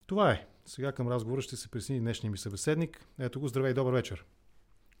Това е. Сега към разговора ще се присъедини днешния ми събеседник. Ето го, здравей, добър вечер.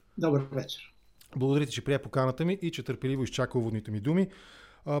 Добър вечер. Благодаря ти, че прие поканата ми и че търпеливо изчака уводните ми думи.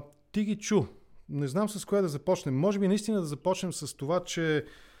 Ти ги чу. Не знам с кое да започнем. Може би наистина да започнем с това, че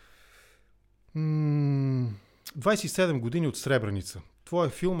 27 години от Сребреница. Твоя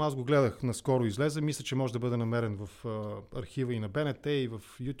филм, аз го гледах, наскоро излезе. Мисля, че може да бъде намерен в архива и на БНТ, и в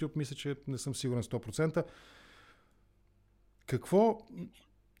YouTube. Мисля, че не съм сигурен 100%. Какво...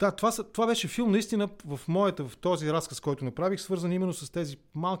 Да, това беше филм наистина в този разказ, който направих, свързан именно с тези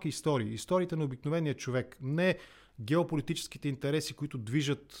малки истории. Историите на обикновения човек. Не геополитическите интереси, които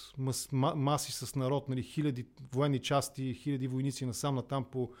движат маси с народ, нали, хиляди военни части, хиляди войници насам-натам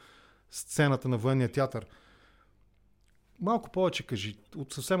по сцената на военния театър. Малко повече кажи,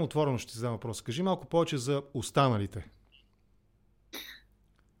 съвсем отворено ще ти задам въпрос. Кажи малко повече за останалите.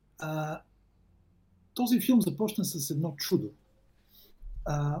 Този филм започна с едно чудо.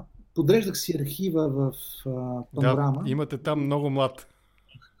 Подреждах си архива в Панорама. Да, имате там много млад.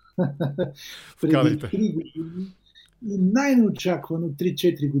 Преди 3 години и най-неочаквано,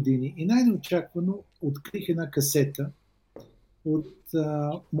 3-4 години, и най-неочаквано открих една касета от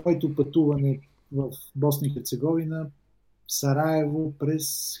моето пътуване в Босна и Херцеговина, в Сараево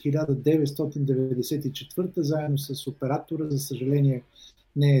през 1994, заедно с оператора, за съжаление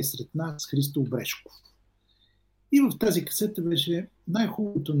не е сред нас, Христо Брешков. И в тази касета беше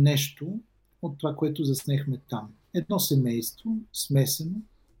най-хубавото нещо от това, което заснехме там. Едно семейство, смесено,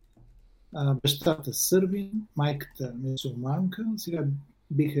 бащата сърбин, майката мюсюлманка, сега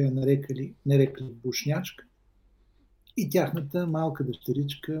биха я нарекли бушнячка, и тяхната малка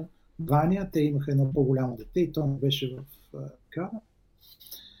дъщеричка Ваня. Те имаха едно по-голямо дете и то не беше в кара.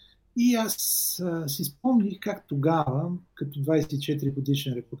 И аз си спомних как тогава, като 24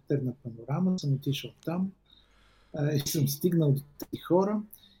 годишен репортер на Панорама, съм отишъл там и съм стигнал до тези хора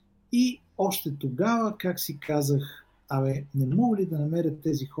и още тогава, как си казах, не мога ли да намеря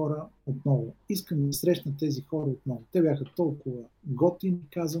тези хора отново? Искам да срещна тези хора отново. Те бяха толкова готини,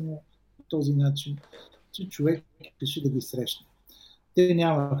 казано по този начин, че човек реши да ги срещне. Те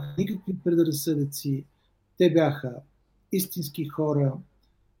нямаха никакви предразсъдъци, те бяха истински хора,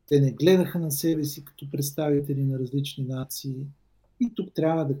 те не гледаха на себе си като представители на различни нации. И тук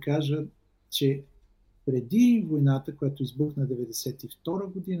трябва да кажа, че преди войната, която избухна 1992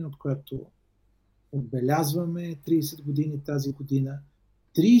 година, от която отбелязваме 30 години тази година,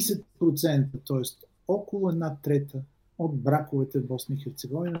 30%, т.е. около 1/3 от браковете в Босна и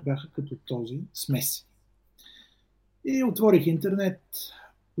Херцеговина бяха като този смесени. И отворих интернет,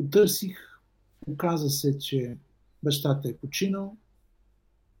 потърсих, оказа се, че бащата е починал.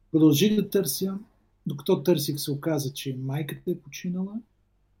 Продължих да търся, докато търсих се оказа, че майката е починала.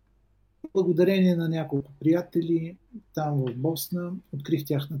 Благодарение на няколко приятели там в Босна открих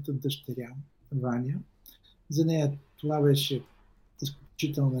тяхната дъщеря Ваня. За нея това беше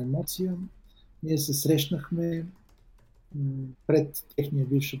изключителна емоция. Ние се срещнахме пред техния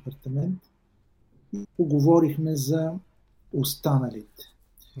бивш апартамент и поговорихме за останалите.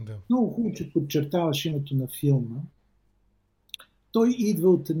 Да. Много хубаво, че подчертаваш името на филма. Той идва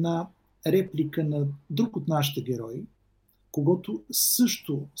от една реплика на друг от нашите герои, когото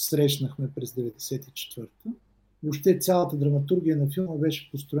също срещнахме през 1994-та. Въобще цялата драматургия на филма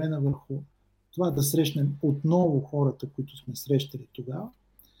беше построена върху това да срещнем отново хората, които сме срещали тогава.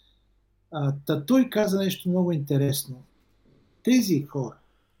 Той каза нещо много интересно. Тези хора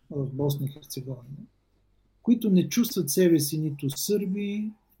в Босна и Херцеговина, които не чувстват себе си нито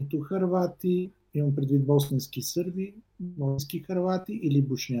сърби, нито хървати, имам предвид босненски сърби, босненски хървати или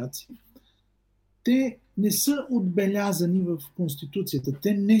бушняци, те не са отбелязани в Конституцията.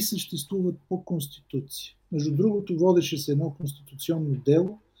 Те не съществуват по Конституция. Между другото, водеше се едно конституционно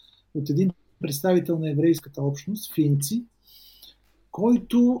дело от един представител на еврейската общност, финци,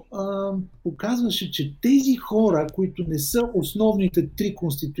 който показваше, че тези хора, които не са основните 3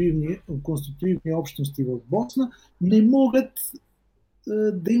 конституивни общности в Босна, не могат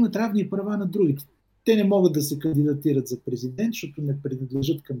да имат равни права на другите. Те не могат да се кандидатират за президент, защото не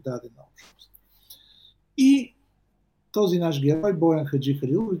принадлежат към дадена общност. И този наш герой, Боян Хаджи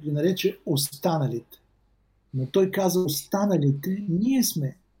Халилов, ги нарече останалите. Но той каза, останалите, ние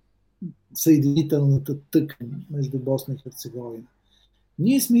сме съединителната тъкан между Босна и Херцеговина.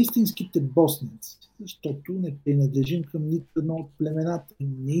 Ние сме истинските босненци, защото не принадлежим към нито едно от племената и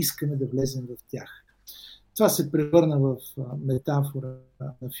не искаме да влезем в тях. Това се превърна в метафора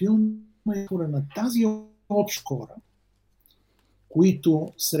на филма, метафора на тази общ хора,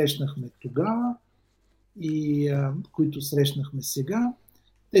 които срещнахме тогава и които срещнахме сега.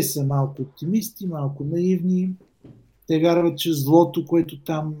 Те са малко оптимисти, малко наивни. Те вярват, че злото, което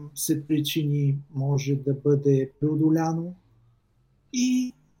там се причини, може да бъде преодоляно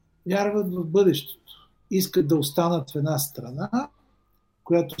и вярват в бъдещето. Искат да останат в една страна,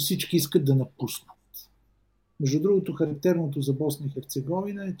 която всички искат да напуснат. Между другото, характерното за Босна и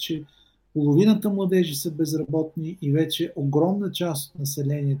Херцеговина е, че половината младежи са безработни и вече огромна част от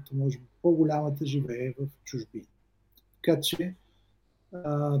населението, може би по-голямата, живее в чужбина. Така че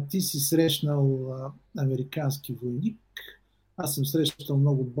ти си срещнал американски войник, аз съм срещал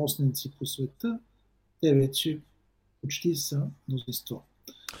много босненци по света, те вече почти са мнозинство.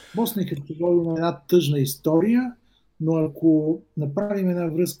 Босна и Херцеговина е една тъжна история, но ако направим една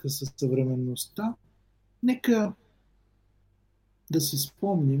връзка с съвременността, нека да си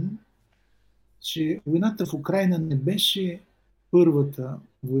спомним, че войната в Украйна не беше първата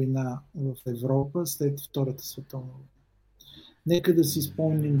война в Европа след Втората световна война. Нека да си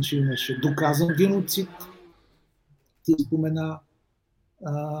спомним, че имаше доказан геноцид. Ти спомена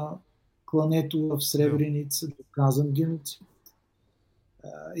клането в Сребреница, доказан геноцид.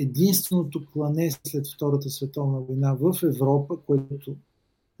 Единственото клане след Втората световна война в Европа, което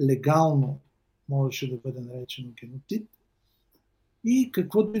легално можеше да бъде наречено геноцид. И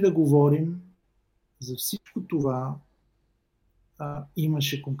каквото и да говорим, за всичко това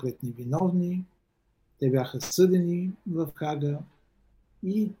имаше конкретни виновни, те бяха съдени в Хага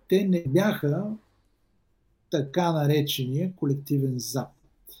и те не бяха така наречения колективен Запад.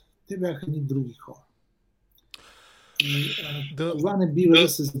 Те бяха ни други хора. И това не бива да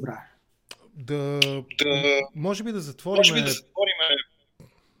се забравя. Може би да затворим...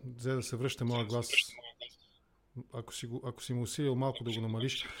 За да се връща моя глас, ако си му усилил малко да го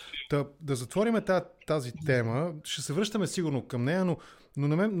намалиш. Да затворим тази тема. Ще се връщаме сигурно към нея, но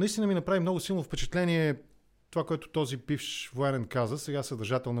на мен наистина ми направи много силно впечатление това, което този бивш военен каза, сега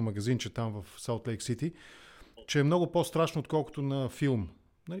съдържател на магазинче там в Салт Лейк Сити, че е много по-страшно, отколкото на филм.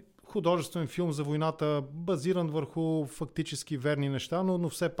 Художествен филм за войната, базиран върху фактически верни неща, но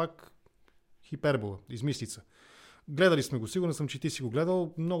все пак хипербола, измислица. Гледали сме го, сигурен съм, че ти си го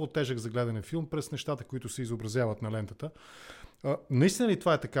гледал. Много тежък за гледане филм през нещата, които се изобразяват на лентата. Наистина ли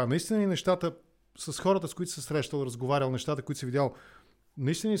това е така? Наистина ли нещата с хората, с които се срещал, разговарял, нещата, които си видял,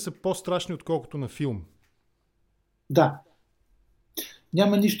 наистина ли са по-страшни, отколкото на филм? Да.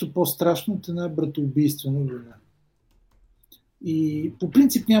 Няма нищо по-страшно от една братоубийствена война. И по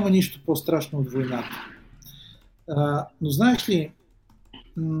принцип няма нищо по-страшно от войната. Но знаеш ли,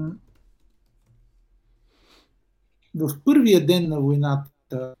 в първия ден на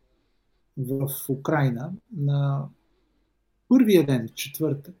войната в Украйна, на първия ден,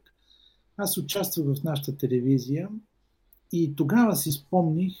 четвъртък, аз участвах в нашата телевизия и тогава си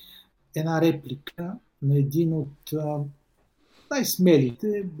спомних една реплика на един от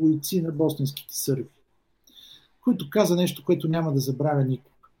най-смелите бойци на босненските сърби, който каза нещо, което няма да забравя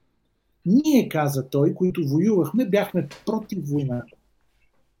никога. Ние, каза той, които воювахме, бяхме против войната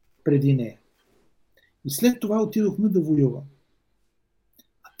преди нея. И след това отидохме да воюваме.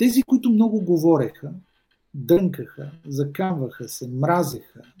 А тези, които много говореха, дънкаха, закамваха се,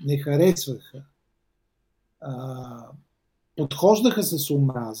 мразеха, не харесваха, подхождаха с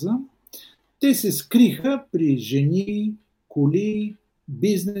омраза, те се скриха при жени, коли,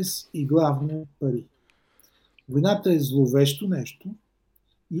 бизнес и главно пари. Войната е зловещо нещо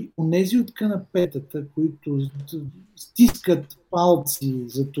и онези от канапетата, които стискат палци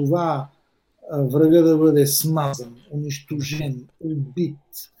за това врага да бъде смазан, унищожен, убит,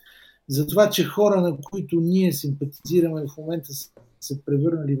 за това, че хора, на които ние симпатизираме в момента се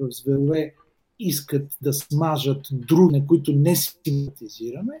превърнали в зверове, искат да смажат други, на които не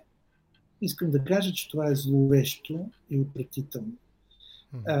симпатизираме, искам да кажа, че това е зловещо и отвратително.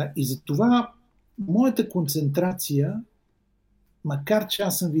 И за това моята концентрация, макар че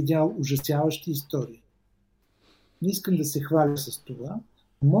аз съм видял ужасяващи истории, не искам да се хваля с това,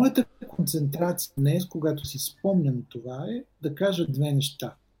 моята концентрация днес, когато си спомням това, е да кажа две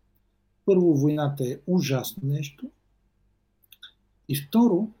неща. Първо, войната е ужасно нещо. И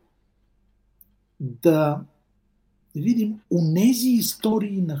второ, да видим онези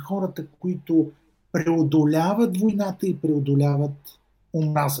истории на хората, които преодоляват войната и преодоляват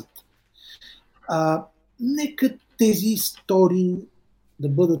омразата. Нека тези истории да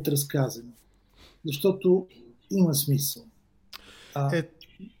бъдат разказани, защото има смисъл.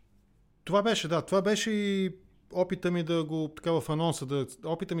 Това беше и опита ми да го така в анонса.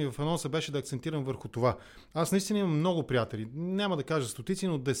 Опита ми в анонса беше да акцентирам върху това. Аз наистина имам много приятели. Няма да кажа стотици,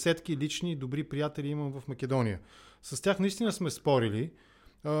 но десетки лични добри приятели имам в Македония. С тях наистина сме спорили.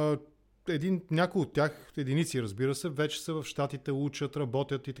 Някои от тях, единици разбира се, вече са в щатите, учат,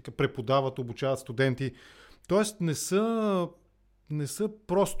 работят и така преподават, обучават студенти. Тоест не са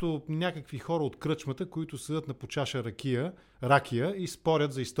просто някакви хора от кръчмата, които седят на по чаша ракия и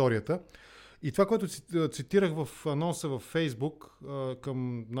спорят за историята. И това, което цитирах в анонса във Фейсбук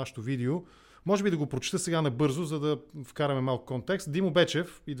към нашото видео, може би да го прочета сега набързо, за да вкараме малко контекст. Димо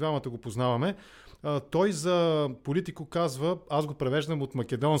Бечев, и двамата го познаваме, той за Политико казва, аз го превеждам от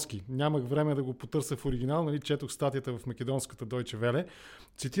македонски. Нямах време да го потърся в оригинал, нали, четох статията в македонската Deutsche Welle.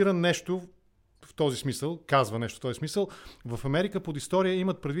 Цитира нещо в този смисъл, казва нещо в този смисъл. В Америка под история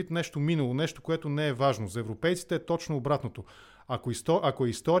имат предвид нещо минало, нещо, което не е важно. За европейците е точно обратното. Ако е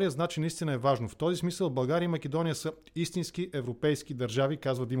история, значи наистина е важно. В този смисъл България и Македония са истински европейски държави,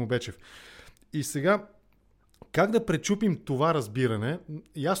 казва Димо Бечев. И сега, как да пречупим това разбиране?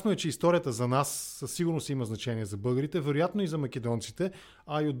 Ясно е, че историята за нас със сигурност има значение за българите, вероятно и за македонците,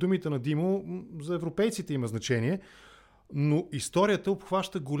 а и от думите на Димо за европейците има значение. Но историята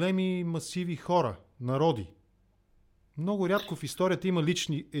обхваща големи масиви хора, народи. Много рядко в историята има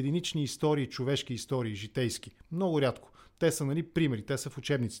единични истории, човешки истории, житейски. Много рядко. Те са, нали, примери, те са в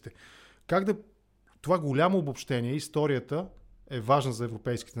учебниците. Това голямо обобщение, историята е важна за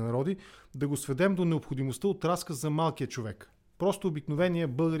европейските народи, да го сведем до необходимостта от разказ за малкия човек. Просто обикновения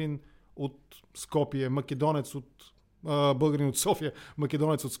българин от Скопие, българин от София,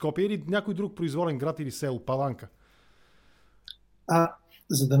 македонец от Скопие или някой друг произволен град или село, Паланка.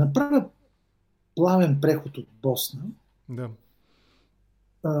 За да направя плавен преход от Босна, да.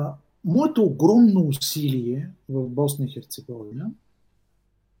 Моето огромно усилие в Босна и Херцеговина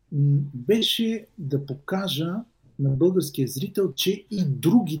беше да покажа на българския зрител, че и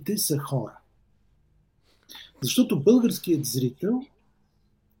другите са хора. Защото българският зрител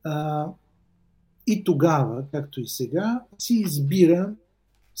и тогава, както и сега, си избира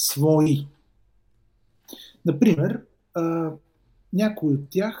свои. Например, някои от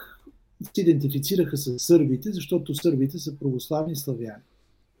тях се идентифицираха с сърбите, защото сърбите са православни славяни.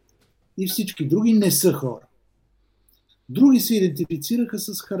 И всички други не са хора. Други се идентифицираха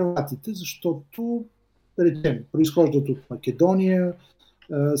с хърватите, защото, да речем, произхождат от Македония,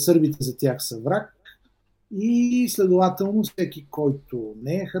 сърбите за тях са враг и следователно всеки, който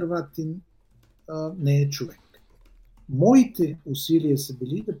не е хърватин, не е човек. Моите усилия са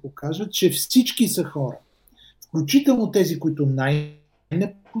били да покажат, че всички са хора. Включително тези, които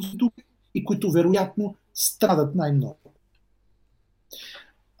най-непознато и които вероятно страдат най-много.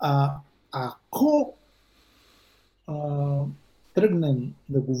 Ако тръгнем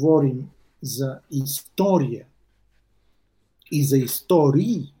да говорим за история и за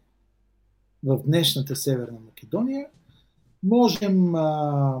истории в днешната Северна Македония, можем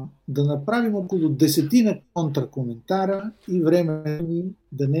да направим около 10 контракоментара и време ни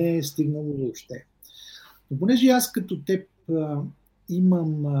да не е стигнало въобще. Но понеже аз като теб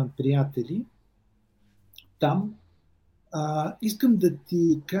имам приятели там, искам да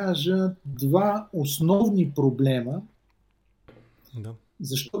ти кажа два основни проблема,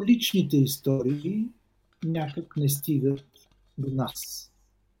 защо личните истории някак не стигат до нас.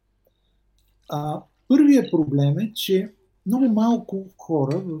 Първият проблем е, че много малко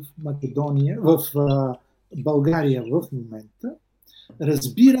хора в Македония, в България в момента,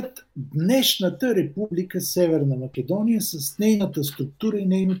 разбират днешната република Северна Македония с нейната структура и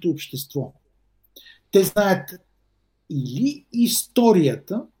нейното общество. Те знаят или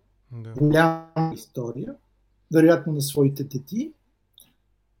историята, голяма история, вероятно на своите дети,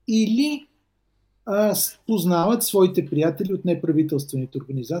 или познават своите приятели от неправителствените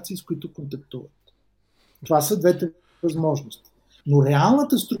организации, с които контактуват. Това са двете възможности. Но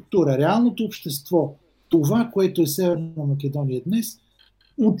реалната структура, реалното общество, това, което е Северна Македония днес,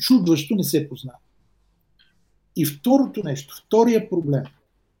 учудващо не се познава. И второто нещо, втория проблем.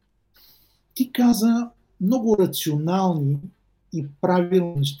 Ти каза много рационални и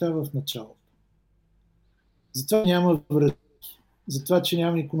правилни неща в началото. Затова няма връзки, затова, че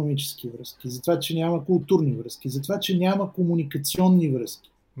няма икономически връзки, затова, че няма културни връзки, затова, че няма комуникационни връзки.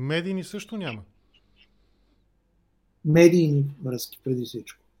 Медийни също няма. Медийни връзки преди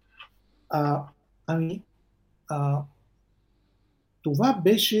всичко. Това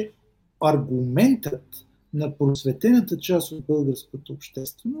беше аргументът на просветената част от българската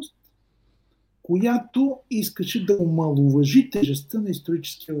общественост, която искаше да омаловажи тежестта на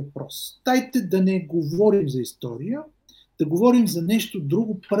историческия въпрос. Дайте да не говорим за история, да говорим за нещо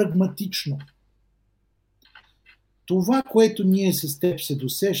друго прагматично. Това, което ние с теб се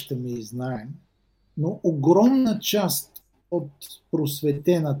досещаме и знаем, но огромна част от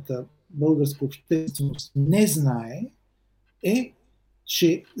просветената българска общественост не знае, е,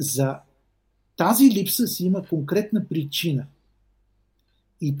 че за тази липса си има конкретна причина.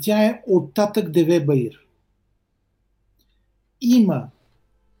 И тя е оттатък Деве Баир. има,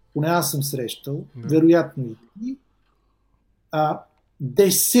 поне аз съм срещал, вероятно и ти,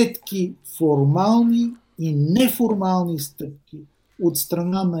 десетки формални и неформални стъпки от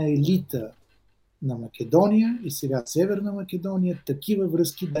страна на елита на Македония и сега Северна Македония, такива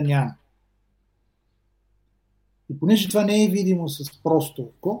връзки да няма. И понеже това не е видимо с просто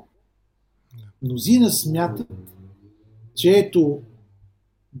око, мнозина смятат, че ето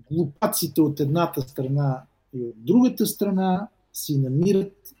глупаците от едната страна и от другата страна си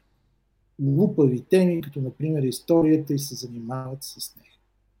намират глупави теми, като например историята, и се занимават с нея.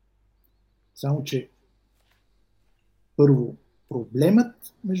 Само че първо,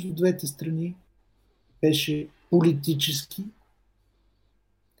 проблемът между двете страни беше политически,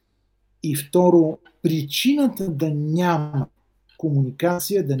 и второ, причината да няма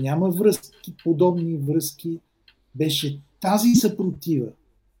комуникация, да няма връзки, подобни връзки, беше тази съпротива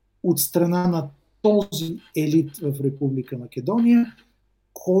от страна на този елит в Република Македония,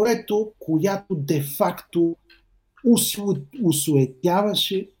 която де-факто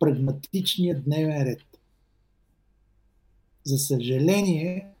усуетяваше прагматичния дневен ред. За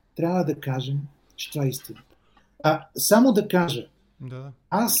съжаление, трябва да кажем, че това е истина. Само да кажа,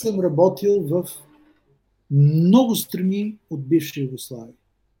 аз съм работил в много страни от бивша Югославия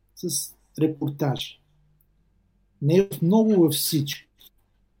с репортажи. Не в много, във всички.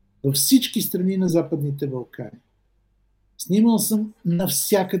 Във всички страни на Западните Балкани. Снимал съм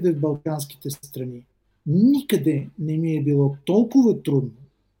навсякъде в балканските страни. Никъде не ми е било толкова трудно,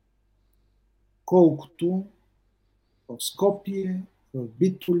 колкото в Скопие, в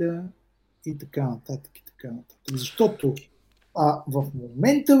Битоля и така нататък. И така нататък. Защото в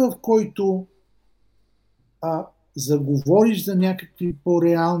момента, в който заговориш за някакви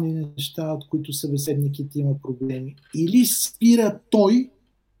по-реални неща, от които събеседниките има проблеми, или спира той,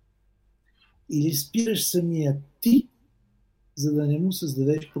 или спираш самия ти, за да не му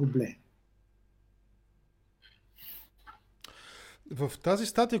създадеш проблем. В тази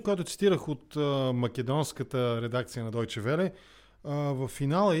статия, която цитирах от македонската редакция на Deutsche Welle, в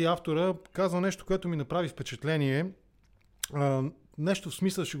финала и автора казва нещо, което ми направи впечатление. Нещо в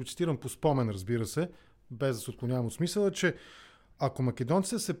смисъл, ще го цитирам по спомен, разбира се, без да се отклонявам от смисъла, че ако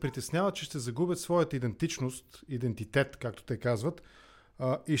македонците се притесняват, че ще загубят своята идентичност, идентитет, както те казват,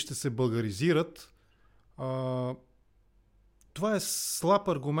 и ще се българизират, това е слаб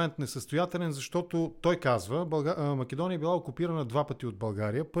аргумент, несъстоятелен, защото той казва, Македония е била окупирана 2 пъти от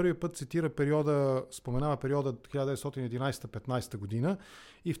България. Първият път споменава периода 1911-15 година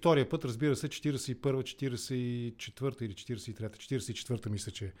и втория път, разбира се, 41-44 или 44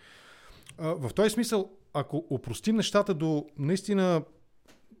 мисля, че в този смисъл, ако опростим нещата до наистина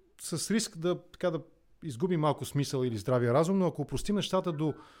с риск да изгубим малко смисъл или здравия разум, но ако опростим нещата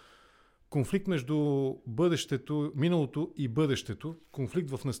до конфликт между миналото и бъдещето, конфликт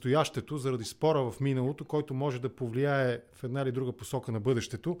в настоящето заради спора в миналото, който може да повлияе в една или друга посока на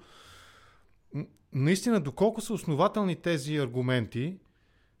бъдещето. Наистина, доколко са основателни тези аргументи,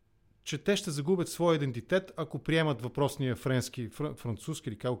 че те ще загубят своя идентитет, ако приемат въпросния французски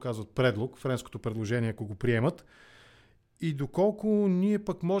или как го казват предлог, френското предложение, ако го приемат, и доколко ние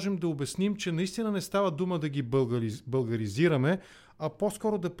пък можем да обясним, че наистина не става дума да ги българизираме, а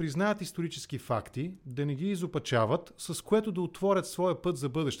по-скоро да признаят исторически факти, да не ги изопачават, с което да отворят своя път за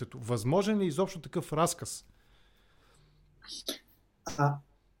бъдещето. Възможен ли изобщо такъв разказ?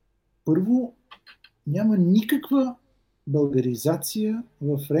 Първо, няма никаква българизация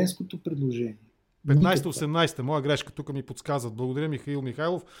в френското предложение. 15-18, моя грешка, тук ми подсказват. Благодаря, Михаил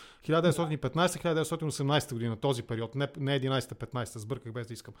Михайлов. 1915-1918 година, този период, не 11-15, сбърках без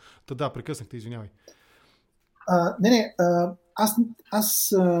да искам. Да, прекъснах те, извинявай.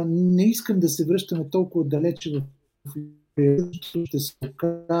 Аз не искам да се връщаме толкова далече в период, ще се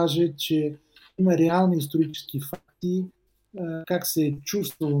окаже, че има реални исторически факти, как се е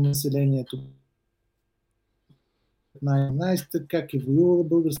чувствало населението 19, как е воювала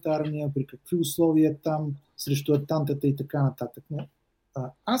българската армия, при какви условия там, срещу атантата и така нататък. Но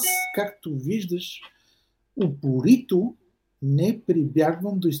аз, както виждаш, упорито не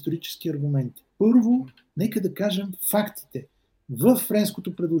прибягвам до исторически аргументи. Първо, нека да кажем фактите. В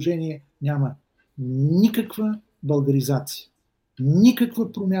френското предложение няма никаква българизация,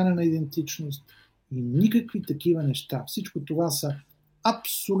 никаква промяна на идентичност и никакви такива неща. Всичко това са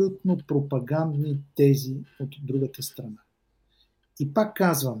абсолютно пропагандни тези от другата страна. И пак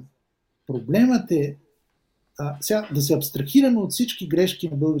казвам, проблемът е сега да се абстрахираме от всички грешки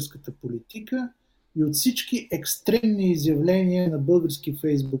на българската политика и от всички екстремни изявления на български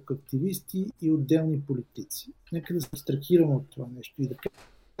фейсбук активисти и отделни политици. Нека да се абстрахираме от това нещо и да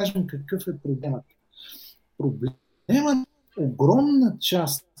кажем какъв е проблемът. Проблемът огромна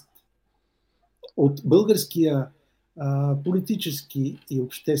част от българския политически и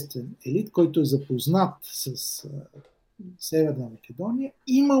обществен елит, който е запознат с Северна Македония,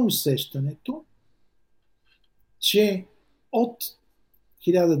 има усещането, че от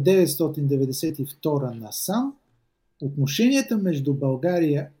 1992 насам отношенията между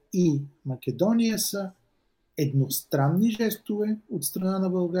България и Македония са едностранни жестове от страна на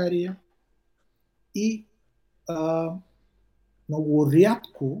България и много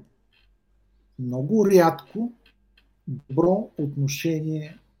рядко добро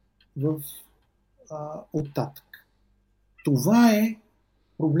отношение оттатък. Това е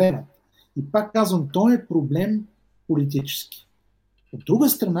проблемът. И пак казвам, той е проблем политически. От друга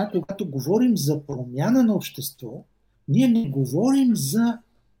страна, когато говорим за промяна на общество, ние не говорим за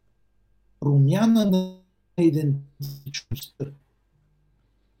промяна на идентичността.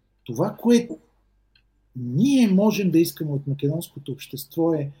 Това, което ние можем да искаме от македонското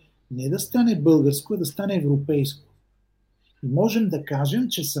общество е не да стане българско, а да стане европейско. И можем да кажем,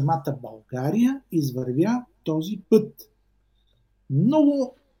 че самата България извървя този път.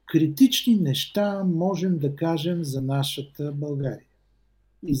 Много критични неща можем да кажем за нашата България.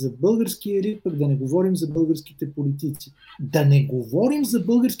 И за българския елит, пък да не говорим за българските политици. Да не говорим за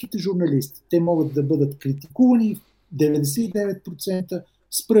българските журналисти. Те могат да бъдат критикувани в 99%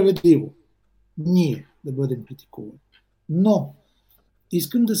 справедливо. Ние да бъдем критикувани. Но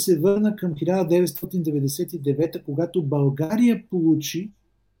искам да се върна към 1999, когато България получи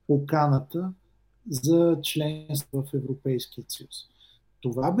поканата за членство в Европейския съюз.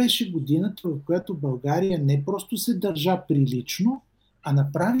 Това беше годината, в която България не просто се държа прилично, а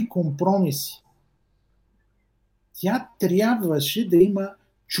направи компромиси. Тя трябваше да има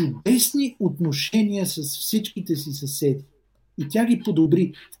чудесни отношения с всичките си съседи. И тя ги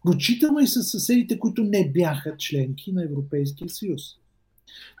подобри, включително и с съседите, които не бяха членки на Европейския съюз.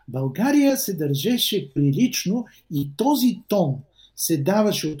 България се държеше прилично и този тон се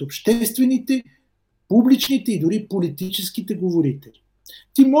даваше от обществените, публичните и дори политическите говорители.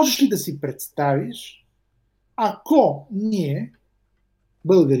 Ти можеш ли да си представиш, ако ние,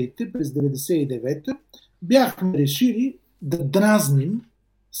 българите, през 1999-та, бяхме решили да дразним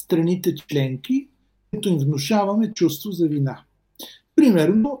страните членки, като им внушаваме чувство за вина.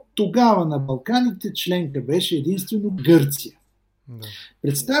 Примерно, тогава на Балканите членка беше единствено Гърция. Да.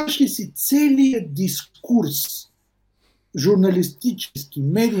 Представяш ли си целият дискурс, журналистически,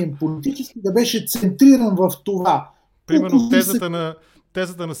 медиен, политически, да беше центриран в това? Примерно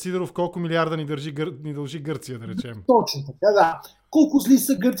тезата на Сидоров, колко милиарда ни дължи Гърция, да речем. Точно така, да. Колко зли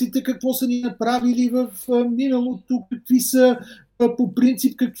са гърците, какво са ни направили в миналото, какви са по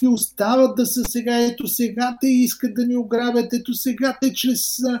принцип, какви остават да са сега. Ето сега те искат да ни ограбят, ето сега те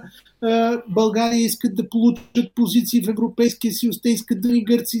чрез България искат да получат позиции в Европейския съюз, те искат да ни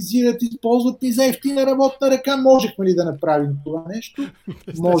гърцизират, използват ни за ефтина работна ръка. Можехме ли да направим това нещо?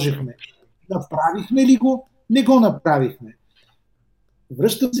 Можехме. Направихме ли го? Не го направихме.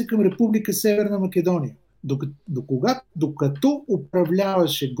 Връщам се към Република Северна Македония. Докато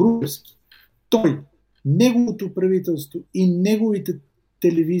управляваше Груевски, той, неговото правителство и неговите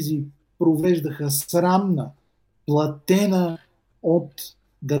телевизии провеждаха срамна, платена от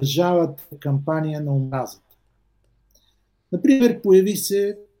държавата кампания на омразата. Например, появи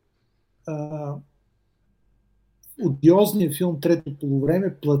се одиозния филм Трето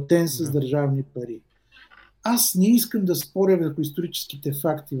полувреме, платен с държавни пари. Аз не искам да споря върху историческите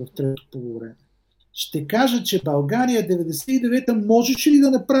факти в Трето полувреме. Ще кажа, че България 99-та можеше ли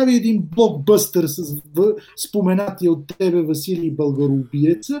да направи един блокбъстър с споменатия от тебе Василий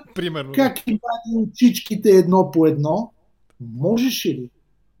българоубиеца? Примерно. Как и вади очичките едно по едно? Можеше ли?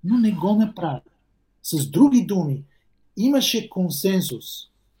 Но не го направи. С други думи, имаше консенсус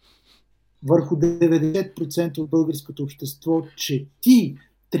върху 90% от българското общество, че ти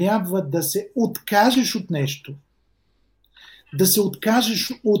трябва да се откажеш от нещо. Да се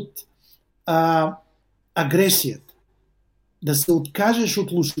откажеш от агресията, да се откажеш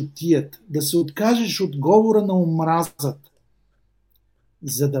от лошотията, да се откажеш от говора на омразата,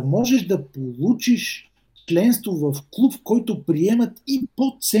 за да можеш да получиш членство в клуб, в който приемат и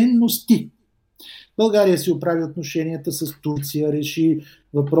по-ценности. България си оправи отношенията с Турция, реши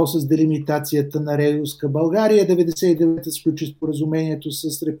въпроса с делимитацията на Редовска. България 99-та сключи споразумението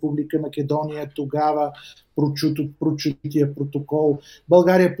с Република Македония, тогава прочутия протокол.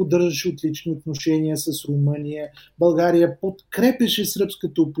 България поддържаше отлични отношения с Румъния. България подкрепеше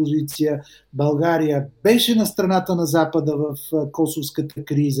сръбската опозиция. България беше на страната на Запада в косовската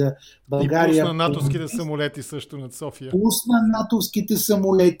криза. България и пусна натовските самолети също над София. Пусна натовските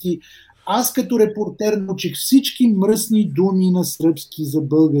самолети. Аз като репортер научих всички мръсни думи на сръбски за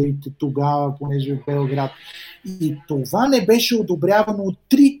българите тогава, понеже в Белград. И това не беше одобрявано от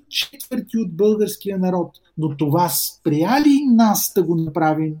 3/4 от българския народ. Но това спря ли нас да го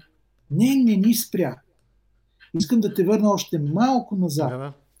направим? Не ни спря. Искам да те върна още малко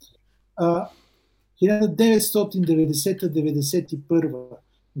назад. 1990-91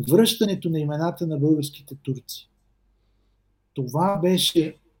 връщането на имената на българските турци. Това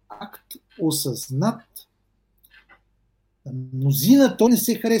беше акт осъзнат. Мнозина, то не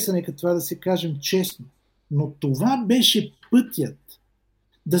се хареса, нека това да се кажем честно, но това беше пътят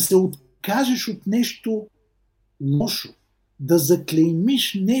да се откажеш от нещо лошо, да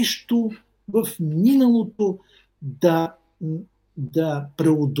заклеймиш нещо в миналото, да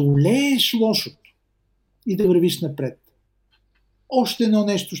преодолееш лошото и да вървиш напред. Още едно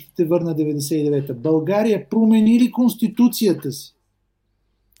нещо ще те върна 99-та. България промени ли конституцията си,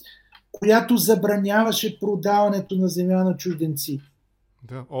 която забраняваше продаването на земя на чужденци?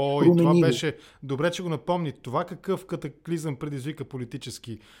 Да. И това беше... Добре, че го напомни. Това какъв катаклизъм предизвика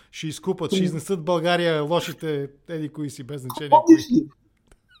политически. Ще изкупат, ще изнесат България лошите еди кои си без значение.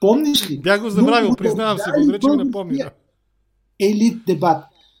 Помниш ли? Бях го забравил, признавам се. Благодаря, че го напомни. Елит дебат.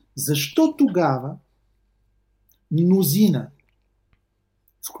 Защо тогава мнозина,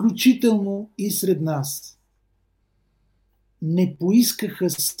 включително и сред нас, не поискаха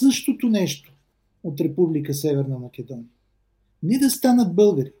същото нещо от Република Северна Македония? Не да станат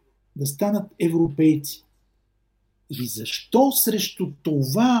българи, да станат европейци. И защо срещу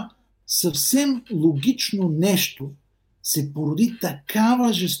това съвсем логично нещо се породи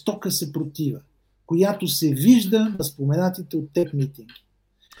такава жестока съпротива, която се вижда на споменатите от теб митинги?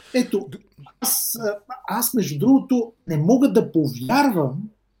 Ето, аз между другото не мога да повярвам,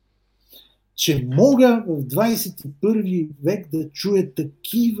 че мога в 21 век да чуя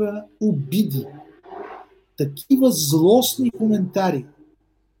такива обиди, такива злостни коментари.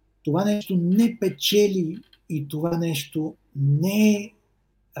 Това нещо не печели и това нещо не е...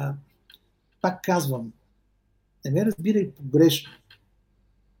 Пак казвам, не ме разбирай погрешно.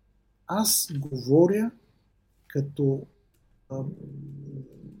 Аз говоря като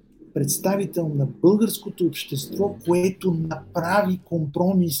представител на българското общество, което направи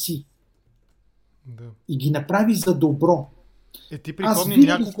компромиси. Да. И ги направи за добро. Ти припомни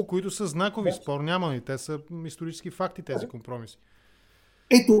няколко, които са знакови, спор няма, и те са исторически факти, тези компромиси.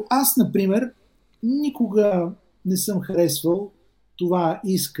 Ето, аз, например, никога не съм харесвал това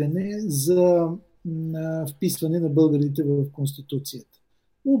искане за вписване на българите в Конституцията.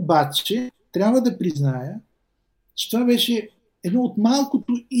 Обаче, трябва да призная, че това беше едно от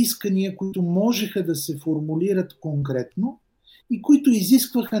малкото искания, които можеха да се формулират конкретно и които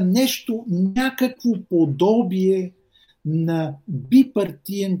изискваха нещо, някакво подобие на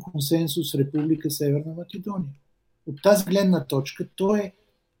бипартиен консенсус в Република Северна Македония. От тази гледна точка то е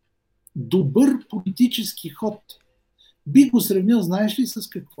добър политически ход. Би го сравнил, знаеш ли, с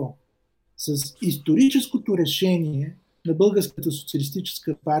какво? С историческото решение на Българската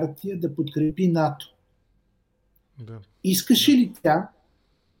социалистическа партия да подкрепи НАТО. Да. Искаше ли тя?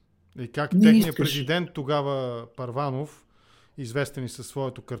 И как техният президент тогава, Първанов, известен и със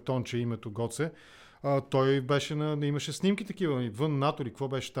своето картонче името Гоце, той беше имаше снимки такива, вън НАТО ли, какво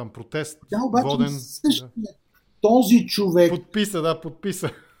беше там, протест, да, обаче воден. Този човек подписа.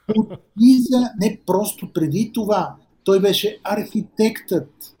 Подписа, не просто преди това. Той беше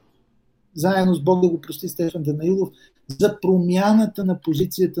архитектът, заедно с Бог да го прости Стефан Данаилов, за промяната на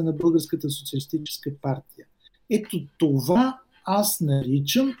позицията на Българската социалистическа партия. Ето това аз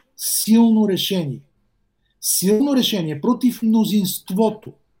наричам силно решение. Силно решение против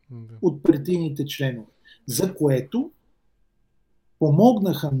мнозинството от партийните членове, за което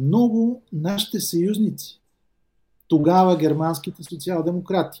помогнаха много нашите съюзници. Тогава германските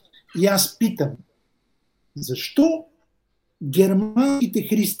социал-демократи. И аз питам, защо германските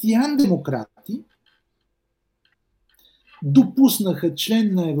християн-демократи допуснаха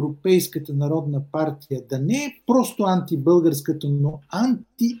член на Европейската народна партия да не е просто антибългарската, но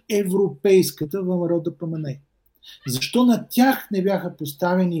антиевропейската ВМРО ДПМН? Защо на тях не бяха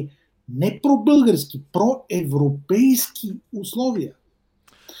поставени не пробългарски, проевропейски условия?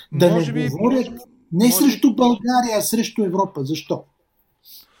 Да не говорят не срещу България, а срещу Европа. Защо?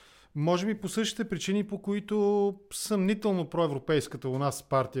 Може би по същите причини, по които съмнително проевропейската у нас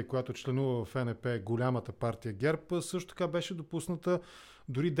партия, която членува в НП, голямата партия ГЕРБ, също така беше допусната,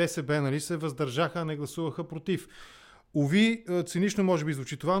 дори ДСБ, нали, се въздържаха, а не гласуваха против. Уви, цинично може би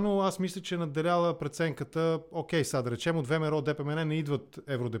звучи това, но аз мисля, че надделяла преценката, окей, сега да речем, от ВМРО, ДПМН не идват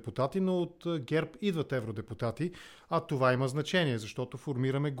евродепутати, но от ГЕРБ идват евродепутати, а това има значение, защото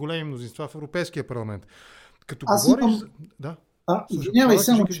формираме големи мнозинства в Европейския парламент. Като говориш... Да. Извинявай,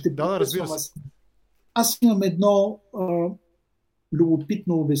 само ще да, разбира се. Аз имам едно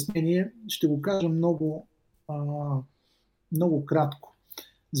любопитно обяснение, ще го кажа много кратко.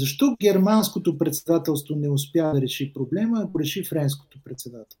 Защо германското председателство не успя да реши проблема, а реши френското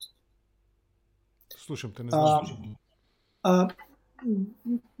председателство? Слушам те, не знам.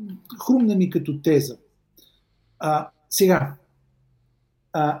 Хрумна ми като теза. Сега,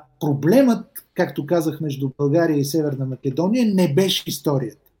 проблемът, както казах, между България и Северна Македония не беше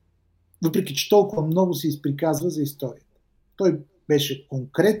историята. Въпреки че толкова много се изприказва за историята. Той беше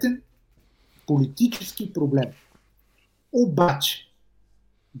конкретен политически проблем. Обаче,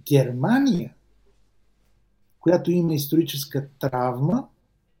 Германия, която има историческа травма,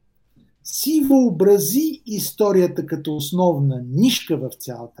 си въобрази историята като основна нишка в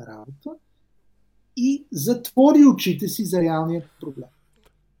цялата работа и затвори очите си за реалния проблем.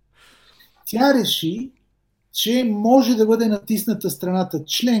 Тя реши, че може да бъде натисната страната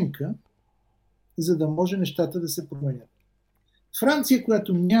членка, за да може нещата да се променят. Франция,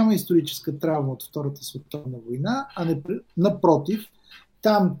 която няма историческа травма от Втората световна война, а напротив,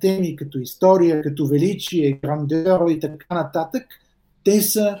 там теми като история, като величие, грандeur и така нататък, те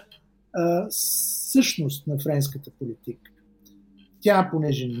са същност на френската политика. Тя,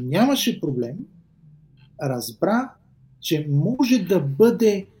 понеже нямаше проблем, разбра, че може да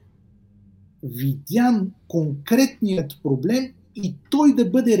бъде видян конкретният проблем и той да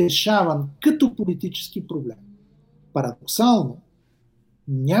бъде решаван като политически проблем. Парадоксално,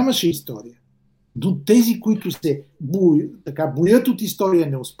 нямаше история. Но тези, които се боят от история,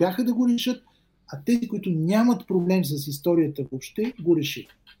 не успяха да го решат, а тези, които нямат проблем с историята въобще, го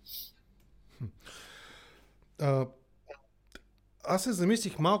решиха. Аз се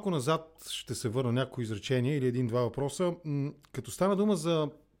замислих малко назад, ще се върна някои изречения или един-два въпроса. Като стана дума за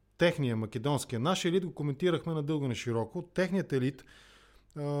техния македонския, нашия елит го коментирахме надълго на широко. Техният елит,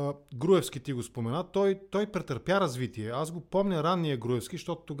 Груевски ти го спомена, той претърпя развитие. Аз го помня ранния Груевски,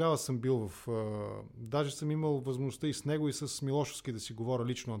 защото тогава съм бил даже съм имал възможността и с него и с Милошевски да си говоря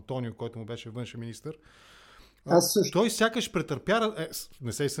лично, Антонио, който му беше външен министър. Той сякаш претърпя,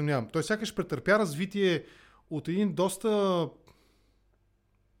 не се съмнявам, той сякаш претърпя развитие от един доста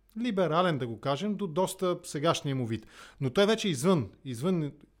либерален, да го кажем, до доста сегашния му вид. Но той вече извън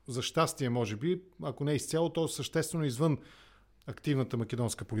за щастие, може би, ако не изцяло, то съществено извън активната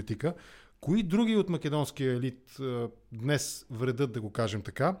македонска политика. Кои други от македонския елит днес вредят, да го кажем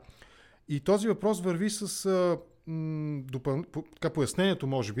така? И този въпрос върви с пояснението,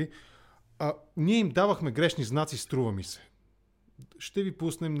 може би. Ние им давахме грешни знаци, струва ми се. Ще ви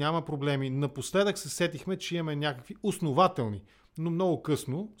пуснем, няма проблеми. Напоследък се сетихме, че имаме някакви основателни, но много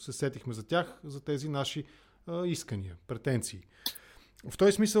късно се сетихме за тях, за тези наши искания, претенции. В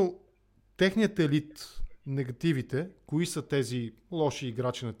този смисъл, техният елит, негативите, кои са тези лоши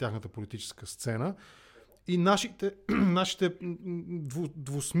играчи на тяхната политическа сцена и нашите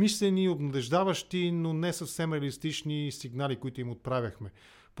двусмислени, обнадеждаващи, но не съвсем реалистични сигнали, които им отправяхме.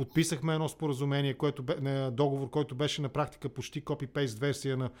 Подписахме едно споразумение, договор, който беше на практика почти копи-пейст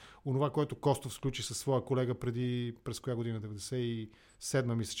версия на онова, което Костов сключи със своя колега през коя година?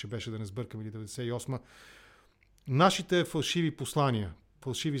 97-ма, мисля, че беше, да не сбъркам, или 98-ма. Нашите фалшиви послания,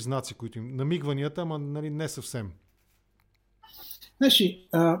 фалшиви знаци, които им намигванията, ама не съвсем. Значи,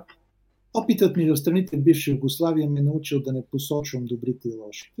 опитът ми в страните в бивша Югославия ме научил да не посочвам добрите и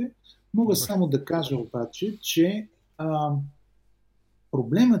лошите. Мога само да кажа обаче, че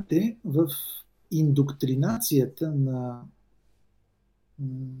проблемът е в индоктринацията на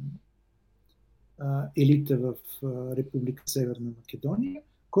елита в Република Северна Македония,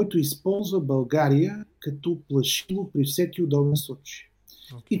 който използва България като плашило при всеки удобен случай.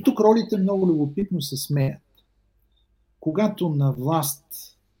 Okay. И тук ролите много любопитно се смеят. Когато на власт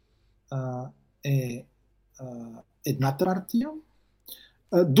е едната партия,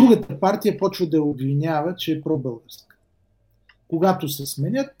 другата партия почва да обвинява, че е пробългарска. Когато се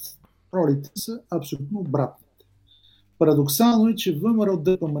сменят, ролите са абсолютно обратните. Парадоксално е, че ВМРО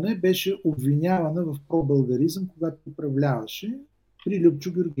ДПМН беше обвинявана в пробългаризъм, когато управляваше при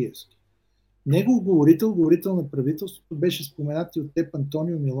Любчо Георгиевски. Негов говорител на правителството беше споменат и от теб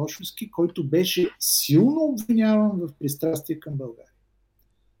Антонио Милошевски, който беше силно обвиняван в пристрастие към България.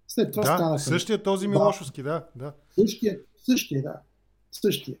 След това стана... Същия този Милошевски, да.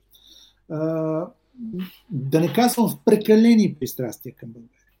 Същия. Да не казвам в прекалени пристрастия към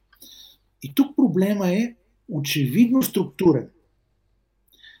България. И тук проблема е очевидно структурен.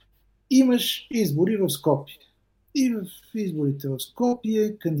 Имаш избори в Скопие. И в изборите в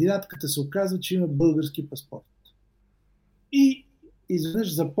Скопие кандидатката се оказва, че има български паспорт. И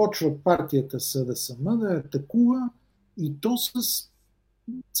изведнъж започва партията СДСМ да атакува, и то с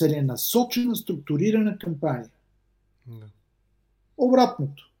целенасочена, структурирана кампания. Да.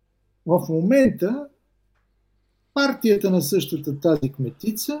 Обратното. В момента партията на същата тази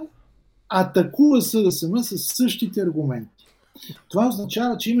кметица атакува СДСМ с същите аргументи. Това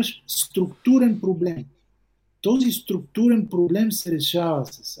означава, че имаш структурен проблем. Този структурен проблем се решава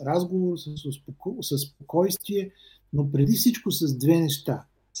с разговор, с спокойствие, но преди всичко с две неща.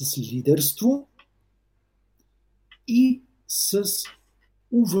 С лидерство и с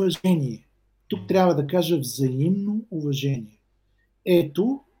уважение. Тук трябва да кажа взаимно уважение.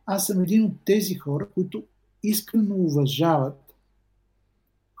 Ето, аз съм един от тези хора, които искрено уважават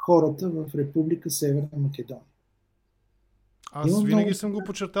хората в Република Северна Македония. Аз винаги съм го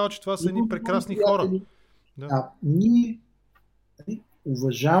подчертал, че това са едни прекрасни хора. Да. Ние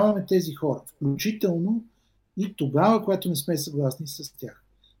уважаваме тези хора, включително и тогава, когато не сме съгласни с тях.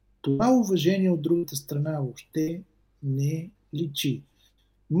 Това уважение от другата страна въобще не личи.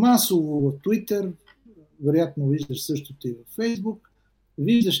 Масово в Twitter, вероятно виждаш същото и в Facebook,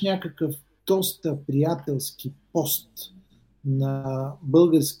 виждаш някакъв доста приятелски пост на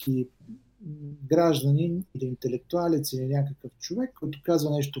български гражданин или интелектуалец или някакъв човек, който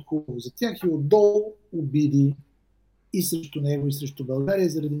казва нещо хубаво за тях и отдолу обиди и срещу него, и срещу България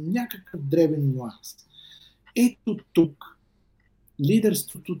заради някакъв дребен нюанс. Ето тук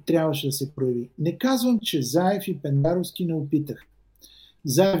лидерството трябваше да се прояви. Не казвам, че Заев и Пендаровски не опитах.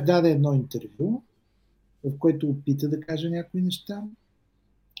 Заев даде едно интервю, в което опита да каже някои неща.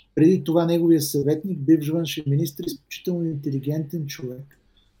 Преди това неговия съветник, бивш външен министър, изключително интелигентен човек,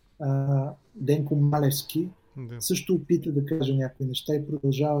 Денко Малевски, също опита да каже някои неща и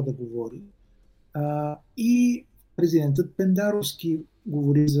продължава да говори. И президентът Пендаровски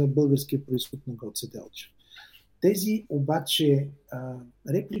говори за българския произход на Гоце Делчев. Тези обаче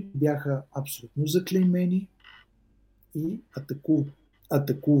реплики бяха абсолютно заклеймени и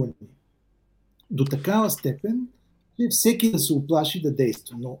атакувани. До такава степен, че всеки да се оплаши да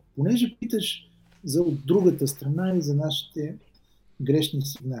действа. Но понеже питаш за от другата страна и за нашите грешни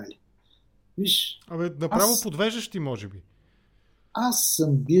сигнали. Виж, направо подвеждаш ти, може би. Аз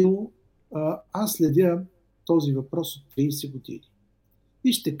следя този въпрос от 30 години.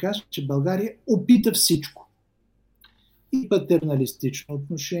 И ще кажа, че България опита всичко. И патерналистично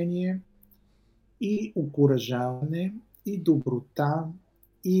отношение, и окуражаване, и доброта,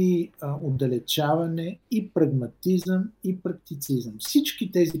 и отдалечаване, и прагматизъм, и практицизъм.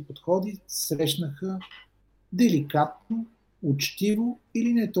 Всички тези подходи срещнаха деликатно, учтиво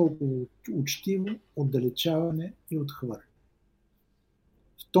или не толкова учтиво отдалечаване и отхвърляне.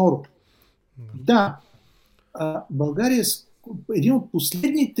 Второ, България един от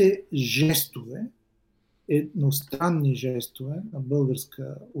последните жестове, едностранни жестове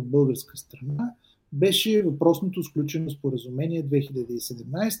от българска страна, беше въпросното сключено споразумение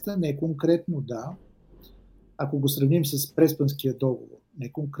 2017, не конкретно, ако го сравним с Преспанския договор,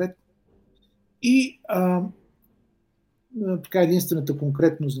 не конкретно. И така единствената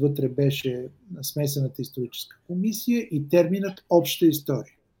конкретност вътре беше смесената историческа комисия и терминът обща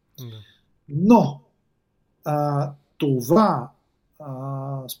история. Но това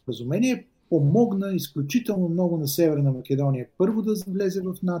споразумение помогна изключително много на Северна Македония. Първо да влезе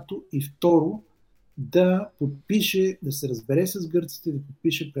в НАТО и второ да подпише, да се разбере с гърците и да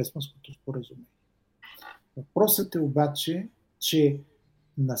подпише Преспанското споразумение. Въпросът е обаче, че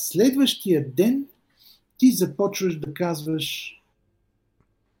на следващия ден ти започваш да казваш,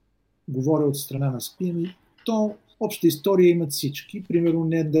 говоря от страна на СПИ, то обща история имат всички. Примерно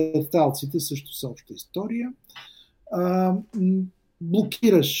неандерталците също са обща история.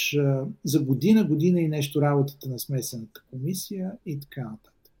 Блокираш за година и нещо работата на смесената комисия и така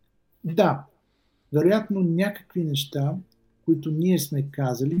нататък. Да, вероятно някакви неща, които ние сме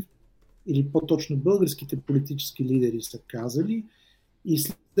казали, или по-точно българските политически лидери са казали и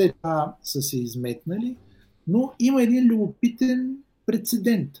след това са се изметнали, но има един любопитен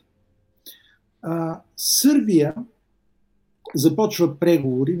прецедент. Сърбия започва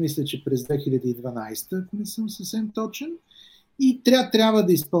преговори, мисля, че през 2012, ако не съм съвсем точен, и трябва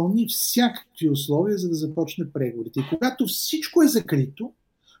да изпълни всякакви условия, за да започне преговорите. И когато всичко е закрито,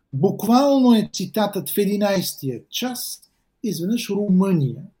 буквално е цитатът в 11-тия час, изведнъж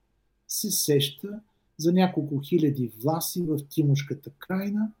Румъния се сеща за няколко хиляди власи в Тимошката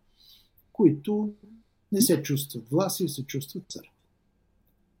крайна, които не се чувстват власи, се чувстват църкви.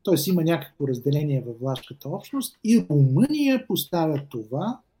 т.е. има някакво разделение във влашката общност и Румъния поставя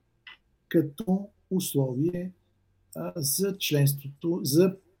това като условие за членството,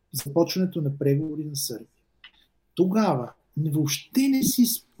 за започването на преговори на Сърбия. Тогава въобще не си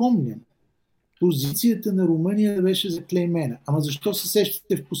спомням позицията на Румъния да беше заклеймена. Ама защо се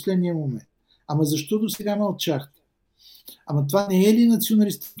сещате в последния момент? Ама защо до сега мълчахте? Ама това не е ли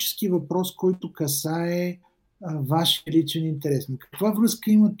националистически въпрос, който касае вашия личен интерес? Но каква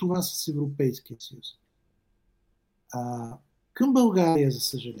връзка има това с Европейския съюз? Към България, за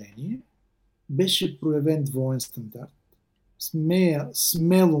съжаление, беше проявен двоен стандарт.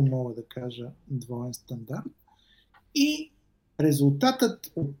 Смело мога да кажа двоен стандарт. И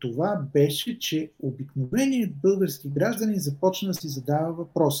резултатът от това беше, че обикновеният български гражданин започна да си задава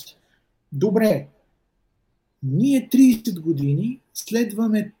въпроси. Добре, ние 30 години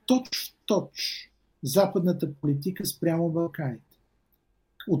следваме точ западната политика спрямо Балканите.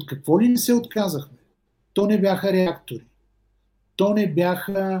 От какво ли не се отказахме? То не бяха реактори. То не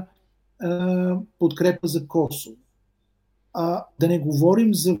бяха подкрепа за Косово. Да не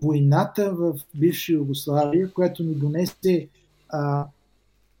говорим за войната в бивша Югославия, която ни донесе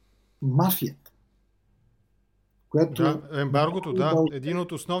мафията. Която, ембаргото, да. Един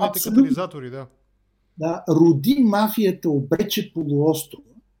от основните катализатори, да. Да, роди мафията, обрече полуострова.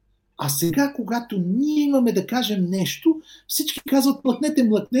 А сега, когато ние имаме да кажем нещо, всички казват: млъкнете,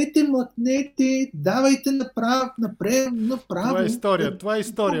 давайте направо. Това е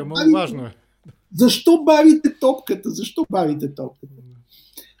история, много важно е. Защо бавите топката?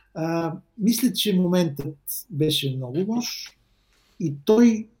 Мисля, че моментът беше много лош и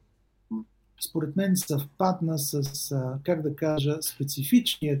той, според мен, съвпадна с,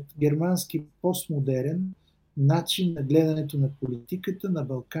 специфичният германски постмодерен начин на гледането на политиката, на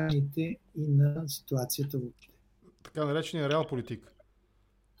Балканите и на ситуацията въобще. Така наречения реал политик.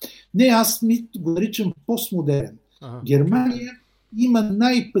 Не, аз го наричам постмодерен. Германия има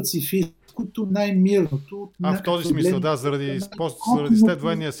най-пацифисткото, най-мирното. В този смисъл, да, заради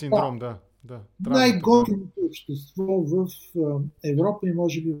следвоенния синдром, да. Най-готиното общество в Европа и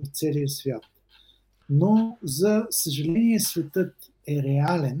може би в целия свят. Но, за съжаление, светът е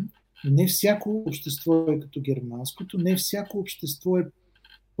реален. Не всяко общество е като германското, не всяко общество е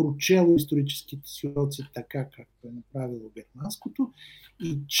прочело историческите си уроци така, както е направило германското.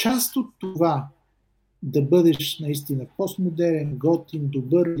 И част от това да бъдеш наистина постмодерен, готин,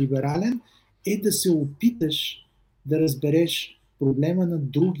 добър, либерален, е да се опиташ да разбереш проблема на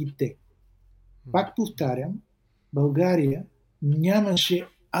другите. Пак повтарям, България нямаше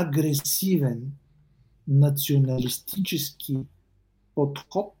агресивен националистически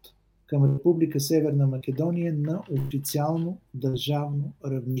подход към Република Северна Македония на официално държавно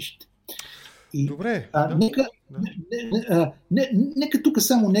равнище. И, добре. Нека тук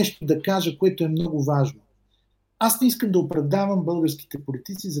само нещо да кажа, което е много важно. Аз не искам да оправдавам българските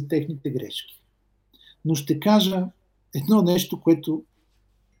политици за техните грешки. Но ще кажа едно нещо, което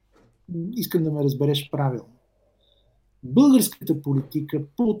искам да ме разбереш правилно. Българската политика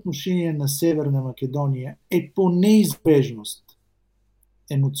по отношение на Северна Македония е по неизбежност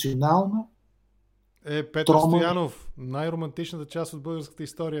емоционална. Петър Стоянов, най-романтичната част от българската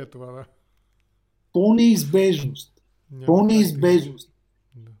история е това, да. По неизбежност.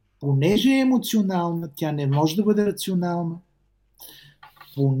 Понеже е емоционална, тя не може да бъде рационална.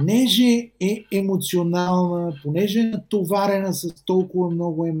 Понеже е емоционална, понеже е натоварена с толкова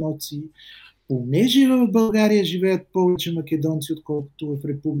много емоции, понеже в България живеят повече македонци, отколкото в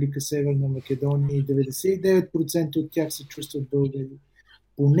Република Северна Македония и 99% от тях се чувстват българи.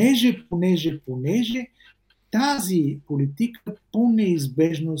 Понеже тази политика по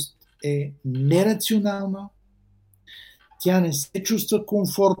неизбежност е нерационална, тя не се чувства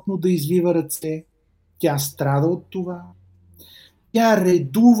комфортно да извива ръце, тя страда от това, тя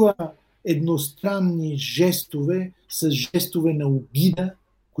редува едностранни жестове с жестове на обида,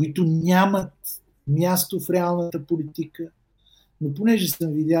 които нямат място в реалната политика. Но понеже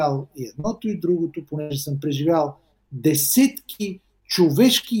съм видял и едното и другото, понеже съм преживял десетки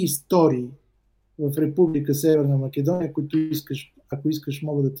човешки истории в Република Северна Македония, които ако искаш,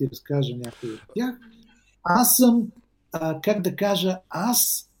 мога да ти разкажа някои от тях. Аз съм,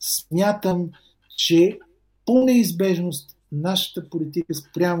 аз смятам, че по неизбежност нашата политика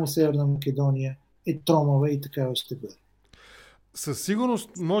спрямо Северна Македония е тромава и такава ще бъде. Със сигурност,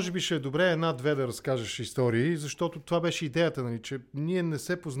 може би ще е добре една-две да разкажеш истории, защото това беше идеята, нали, че ние не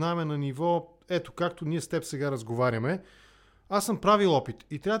се познаваме на ниво, ето както ние с теб сега разговаряме. Аз съм правил опит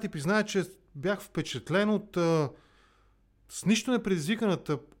и трябва да ти призная, че бях впечатлен от с нищо не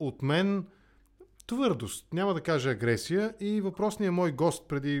предизвиканата от мен Твърдост, няма да кажа агресия, и въпросният мой гост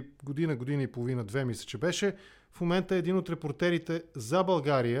преди година и половина, две мисля, че беше, в момента е един от репортерите за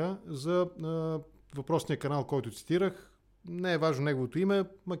България, за въпросния канал, който цитирах. Не е важно неговото име,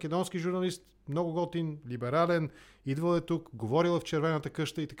 македонски журналист, много готин, либерален, идвал е тук, говорил е в Червената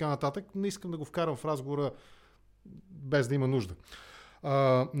къща и така нататък. Не искам да го вкарам в разговора без да има нужда.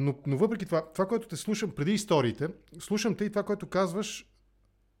 Но въпреки това, което те слушам преди историите, слушам те и това, което казваш,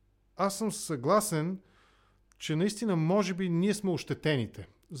 аз съм съгласен, че наистина може би ние сме ощетените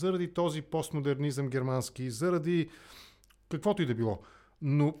заради този постмодернизъм германски, заради каквото и да било.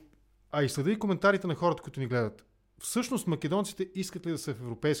 Но, и следа и коментарите на хората, които ни гледат. Всъщност македонците искат ли да са в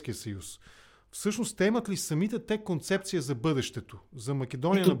Европейския съюз? Всъщност те имат ли самите те концепция за бъдещето? За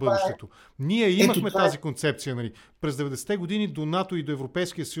Македония на бъдещето? Ние имахме тази концепция, нали? През 90-те години до НАТО и до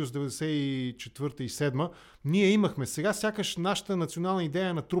Европейския съюз, 94-та и 7-та, ние имахме. Сега сякаш нашата национална идея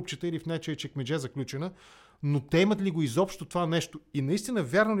е на трупчета или в нечия чекмедже заключена, но те имат ли го изобщо това нещо? И наистина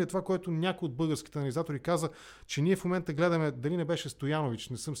вярно ли е това, което някой от българските анализатори каза, че ние в момента гледаме, дали не беше Стоянович,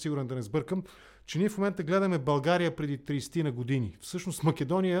 не съм сигурен да не сбъркам, че ние в момента гледаме България преди 30 на години. Всъщност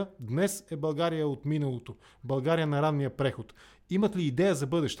Македония днес е България от миналото. България на ранния преход. Имат ли идея за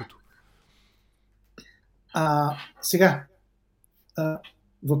бъдещето? Сега,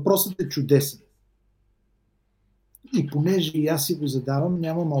 въпросът е чудесен. И понеже и аз си го задавам,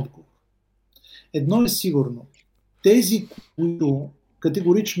 нямам отговор. Едно е сигурно. Тези, които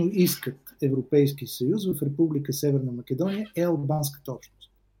категорично искат Европейски съюз в Република Северна Македония, е албанската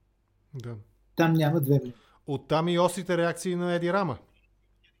общност. Да. Там няма две мнения. Оттам и острите реакции на Еди Рама.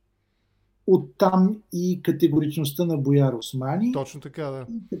 Оттам и категоричността на бояр Османи. Точно така, да.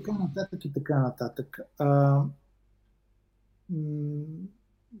 И така нататък, и така нататък.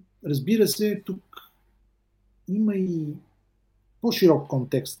 Разбира се, тук има и по-широк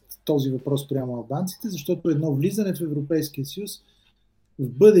контекст този въпрос прямо албанците, защото едно влизане в Европейския съюз в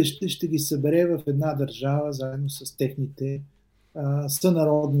бъдеще ще ги събере в една държава заедно с техните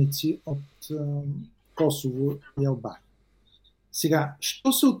сънародници от Косово и Албания. Сега,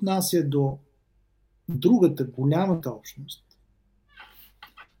 що се отнася до другата, голямата общност,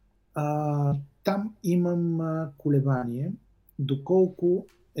 там имам колебание, доколко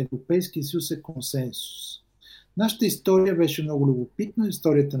Европейския съюз е консенсус. Нашата история беше много любопитна,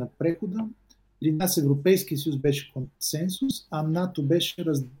 историята на прехода. При нас Европейския съюз беше консенсус, а НАТО беше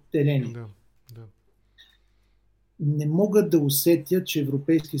разделение. Да. Не мога да усетя, че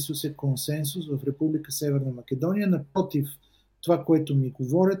Европейския съюз е консенсус в Република Северна Македония. Напротив, това, което ми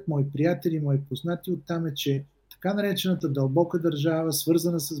говорят мои приятели, мои познати оттам е, че така наречената дълбока държава,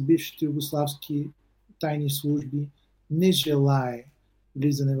 свързана с бившите югославски тайни служби, не желае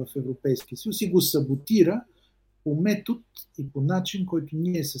влизане в Европейския съюз и го саботира по метод и по начин, който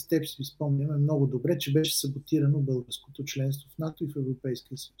ние с теб си спомняме много добре, че беше саботирано българското членство в НАТО и в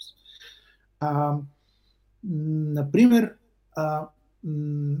Европейския съюз. Например,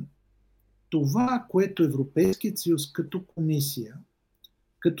 това, което Европейският съюз като комисия,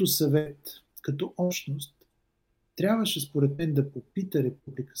 като съвет, като общност, трябваше според мен да попита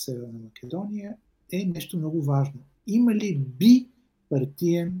Република Северна Македония, е нещо много важно. Има ли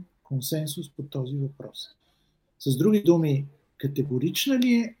бипартиен консенсус по този въпрос? С други думи, категорична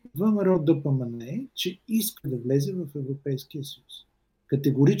ли е ВМРО ДПМН, че иска да влезе в Европейския съюз?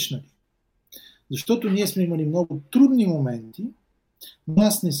 Категорична ли? Защото ние сме имали много трудни моменти, но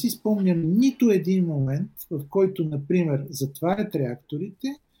аз не си спомням нито един момент, в който, например, затварят реакторите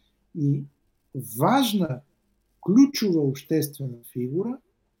и важна, ключова обществена фигура,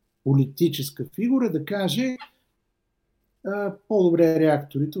 политическа фигура, да каже по-добре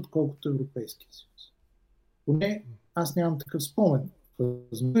реакторите, отколкото Европейския съюз. Поне аз нямам такъв спомен.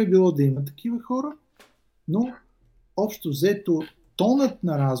 Възможно е било да има такива хора, но общо взето тонът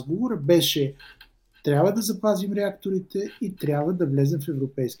на разговора беше: трябва да запазим реакторите и трябва да влезем в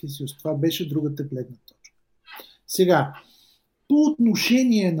Европейския съюз. Това беше другата гледна точка. Сега, по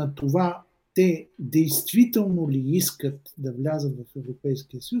отношение на това, те действително ли искат да влязат в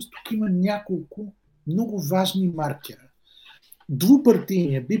Европейския съюз, тук има няколко много важни маркера.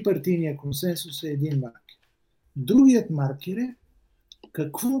 Двупартийния, бипартийния консенсус е един маркер. Другият маркер е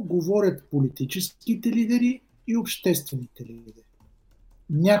какво говорят политическите лидери и обществените лидери.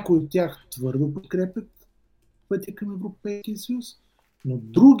 Някои от тях твърдо подкрепят пътя към Европейския съюз, но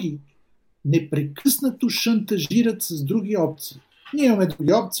други непрекъснато шантажират с други опции. Ние имаме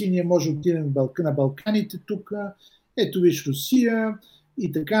други опции, ние можем да отидем на Балканите тук, ето виж Русия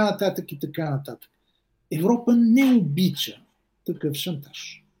и така нататък и така нататък. Европа не обича такъв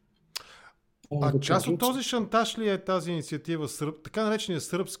шантаж. А част от този шантаж ли е тази инициатива, така наречения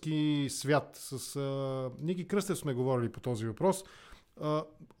сръбски свят? С Ники Кръстев сме говорили по този въпрос.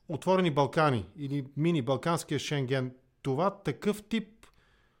 Отворени Балкани или мини Балканския Шенген. Това такъв тип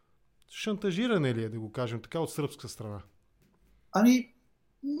шантажиране ли е, да го кажем така, от сръбска страна? Ами,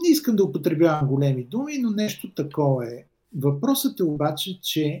 не искам да употребявам големи думи, но нещо такова е. Въпросът е обаче,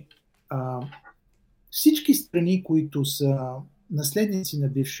 че всички страни, които са наследници на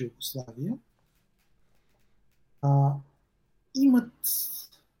бивша Югославия, имат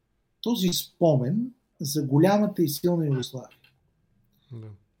този спомен за голямата и силна Югославия. Да.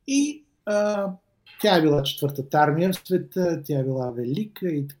 И тя е била четвъртата армия в света, тя е била велика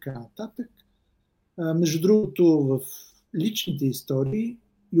и така нататък. Между другото, в личните истории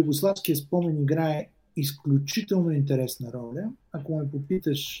югославския спомен играе изключително интересна роля. Ако ме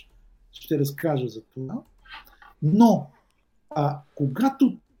попиташ, ще разкажа за това. Но,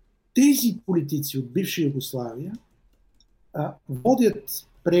 когато тези политици от бивша Югославия водят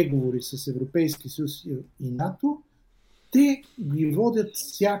преговори с Европейския съюз и НАТО, те ги водят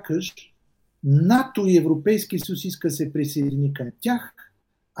сякаш НАТО и Европейския съюз иска да се присъедини към тях,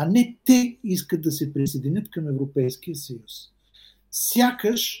 а не те искат да се присъединят към Европейския съюз.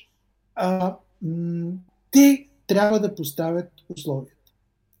 Сякаш те трябва да поставят условията.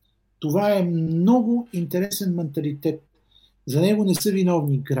 Това е много интересен менталитет. За него не са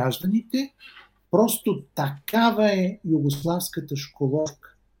виновни гражданите, просто такава е югославската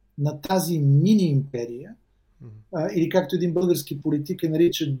школовка на тази мини-империя, или както един български политик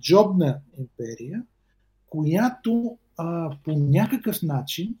нарича джобна империя, която по някакъв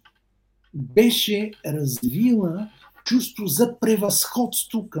начин беше развила чувство за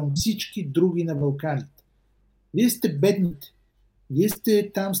превъзходство към всички други на Балканите. Вие сте бедните. Вие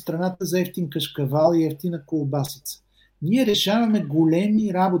сте там страната за ефтин кашкавал и ефтина колбасица. Ние решаваме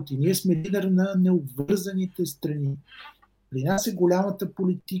големи работи. Ние сме лидер на необвързаните страни. При нас е голямата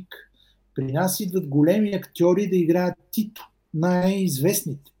политика. При нас идват големи актьори да играят Тито,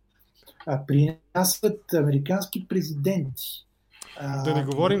 най-известните. При нас идват американски президенти. Да не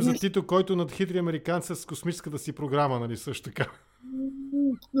говорим за Тито, който надхитри американца с космическата си програма, нали също така?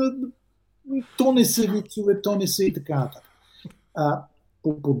 То не са вицове, то не са и така нататък.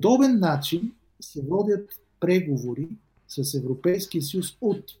 По подобен начин се водят преговори с Европейския съюз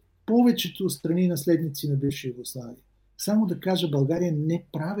от повечето страни наследници на бивша Югославия. Само да кажа, България не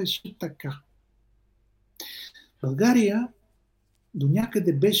правеше така. България до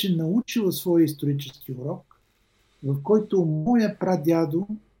някъде беше научила своя исторически урок, в който моя прадядо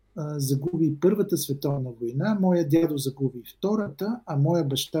загуби Първата световна война, моя дядо загуби Втората, а моя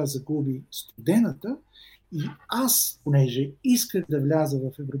баща загуби Студената. И аз, понеже исках да вляза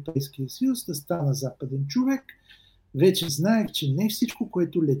в Европейския съюз, да стана западен човек, вече знаех, че не всичко,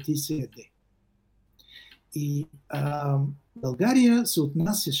 което лети, се яде. И България се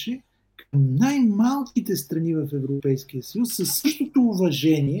отнасяше към най-малките страни в Европейския съюз със същото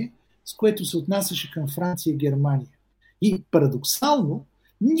уважение, с което се отнасяше към Франция и Германия. И парадоксално,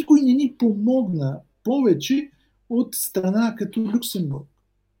 никой не ни помогна повече от страна като Люксембург.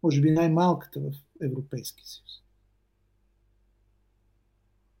 Може би най-малката в Европейския съюз.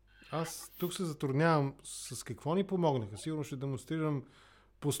 Аз тук се затруднявам с какво ни помогнаха. Сигурно ще демонстрирам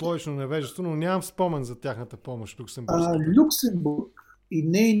пословично невежество, но нямам спомен за тяхната помощ. Люксембург и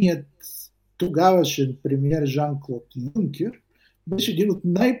нейният тогавашен премиер Жан-Клод Юнкер беше един от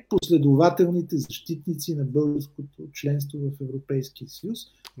най-последователните защитници на българското членство в Европейския съюз.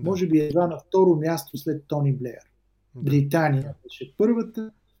 Да. Може би едва на второ място след Тони Блеер. Да. Британия беше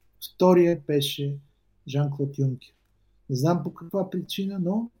първата, втория беше Жан-Клод Юнкер. Не знам по каква причина,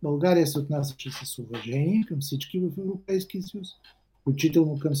 но България се отнасяше с уважение към всички в Европейския съюз,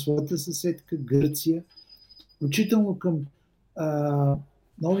 включително към своята съседка Гърция, включително към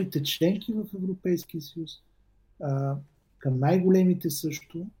новите членки в Европейския съюз, към най-големите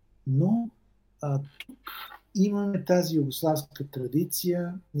също, но тук имаме тази югославска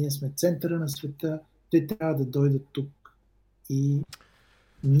традиция, ние сме центъра на света, те трябва да дойдат тук и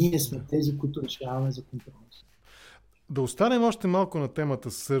ние сме тези, които решаваме за компромис. Да останем още малко на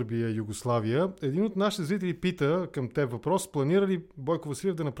темата Сърбия и Югославия. Един от нашите зрители пита към теб въпрос: планира ли Бойко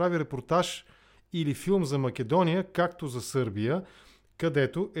Василев да направи репортаж или филм за Македония, както за Сърбия,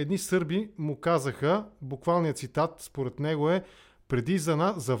 където едни сърби му казаха, буквалният цитат според него е: преди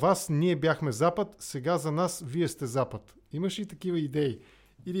за вас ние бяхме Запад, сега за нас вие сте Запад. Имаш ли такива идеи?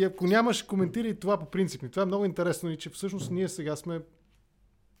 Или ако нямаш, коментирай това по принцип. Това е много интересно и че всъщност ние сега сме,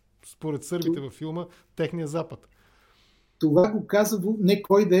 според сърбите във филма, техния Запад. Това го каза не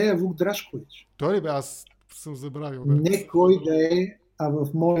кой да е, а Вук Драшкович. Той ли бе? Аз съм забравил. Да. Не кой да е, а в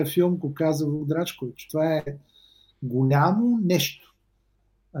моя филм го каза Драчкович. Това е голямо нещо.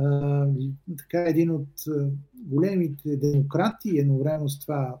 Така един от големите демократи и едновременно с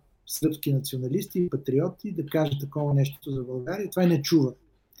това сръбски националисти и патриоти да каже такова нещо за България. Това не чува.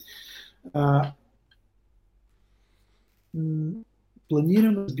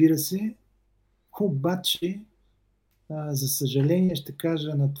 Планирам, разбира се, обаче за съжаление ще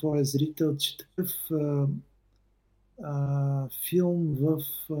кажа на твоя зрител, че такъв филм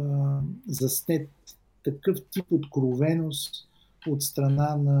заснет такъв тип откровеност от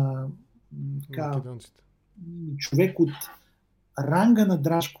страна на човек от ранга на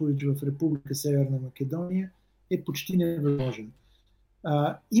Драшкович в Република Северна Македония е почти невъзможен.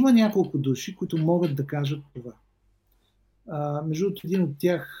 Има няколко души, които могат да кажат това. Между другото, един от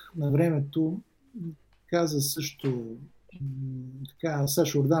тях на времето каза също, така,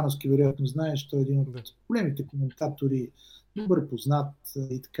 Сашо Ордановски, вероятно знаеш, той е един от големите коментатори, добър познат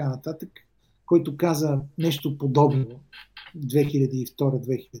и така нататък, който каза нещо подобно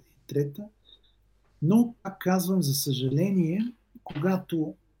 2002-2003. Но, пак казвам, за съжаление,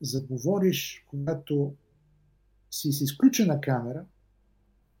 когато заговориш, когато си с изключена камера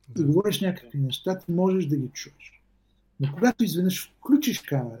и говориш някакви неща, ти можеш да ги чуеш. Но когато изведнъж включиш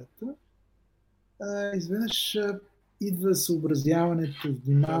камерата, изведнъж идва съобразяването,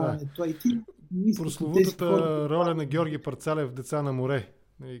 внимаването. И ти прословутата роля на Георги Парцалев в Деца на море.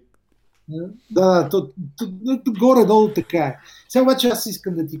 Да, горе-долу така е. Сега обаче аз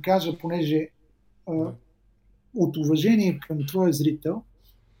искам да ти кажа, понеже от уважение към твоя зрител,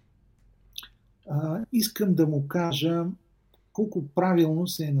 искам да му кажа колко правилно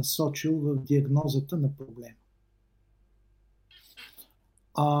се е насочил в диагнозата на проблема.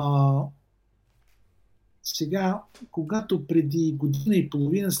 Сега, когато преди година и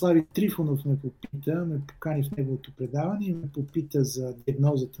половина Слави Трифонов ме покани в неговото предаване и ме попита за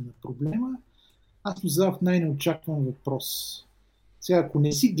диагнозата на проблема, аз му задах най-неочакван въпрос. Сега, ако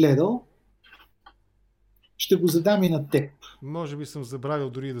не си гледал, ще го задам и на теб. Може би съм забравил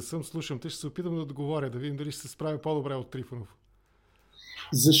дори да съм. Слушам те, ще се опитам да отговоря, да видим дали ще се справя по-добре от Трифонов.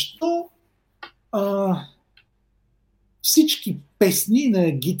 Защо всички песни на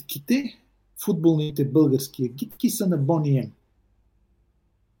агитките, футболните български агитки, са на Бони Ем?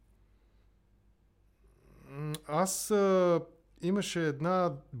 Аз имаше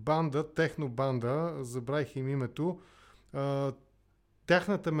една банда, технобанда, забравих им името.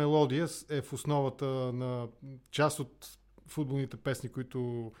 Тяхната мелодия е в основата на част от футболните песни,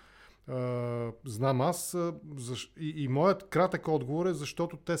 които знам аз. И моят кратък отговор е,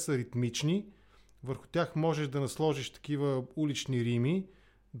 защото те са ритмични. Върху тях можеш да насложиш такива улични рими,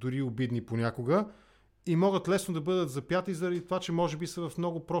 дори обидни понякога, и могат лесно да бъдат запяти заради това, че може би са в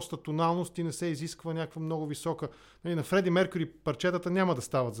много проста тоналност и не се изисква някаква много висока. На Фреди Меркюри парчетата няма да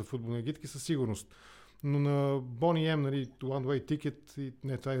стават за футболни агитки със сигурност. Но на Бони Ем, нали, One Way Ticket, и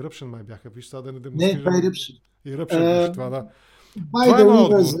не, това и Ръпшен май бяха. Виж сега да не демонстрирам. Не, това и Ръпшен. И Ръпшен, това да.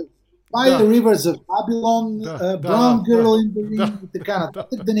 By the Rivers of Babylon, Brown Girl in the Ring и така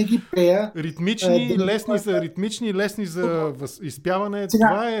нататък, да не ги пея. Ритмични, лесни за изпяване. Сега,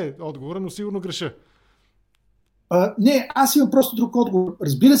 това е отговора, но сигурно греша. Не, аз имам просто друг отговор.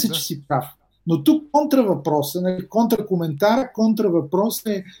 Разбира се, че си прав. Но тук контравъпроса, контравъпрос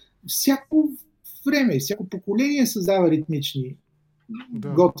е всяко време, всяко поколение създава ритмични,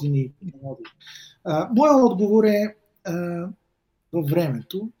 готини мелодии. Моят отговор е във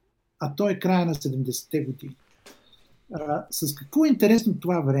времето, а то е края на 70-те години. С какво е интересно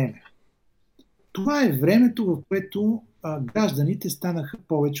това време? Това е времето, в което гражданите станаха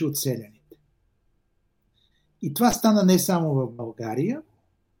повече от селяните. И това стана не само в България,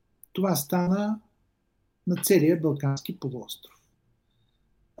 това стана на целия Балкански полуостров.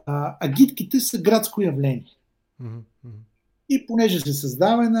 Агитките са градско явление. И понеже се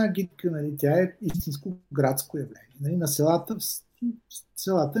създава една агитка, нали, тя е истинско градско явление. Нали, на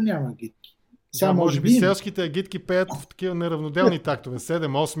селата няма агитки. Може би селските агитки пеят в такива неравноделни тактове.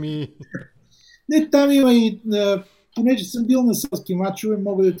 7-8. Не, там има и... Понеже съм бил на селски мачове,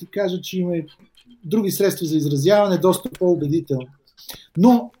 мога да ти кажа, че има и други средства за изразяване, доста по-убедително.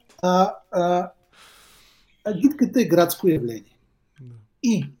 Но агитката е градско явление.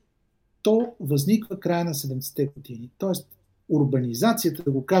 И то възниква края на 70-те години. Тоест, урбанизацията,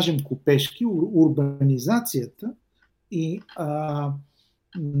 да го кажем купешки, урбанизацията и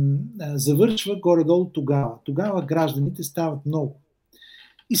завършва горе-долу тогава. Тогава гражданите стават много.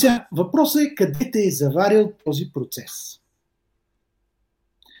 И сега, въпросът е къде те е заварил този процес.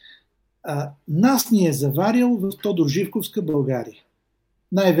 Нас ни е заварил в Тодор Живковска България.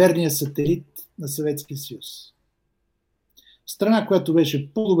 Най-верният сателит на Съветския съюз. Страна, която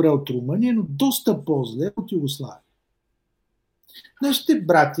беше по-добре от Румъния, но доста по-зле от Югославия. Нашите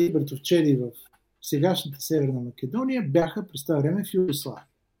брати и братовчери в сегашната Северна Македония бяха през това време в Югославия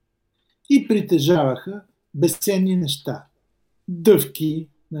и притежаваха безценни неща. Дъвки,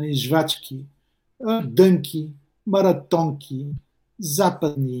 жвачки, дънки, маратонки,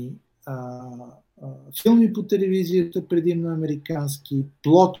 западни филми по телевизията, предимно американски,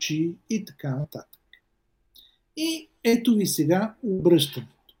 плочи и така нататък. И ето ви сега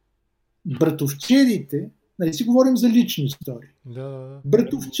обръщането. Братовчерите, нали си говорим за лични истории,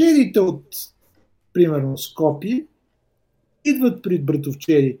 братовчерите от, примерно, Скопие, идват при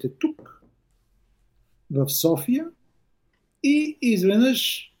братовчерите тук, в София, и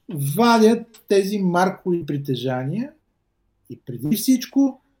изведнъж вадят тези маркови притежания и преди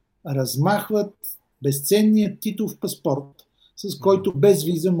всичко размахват безценния Титов паспорт, с който без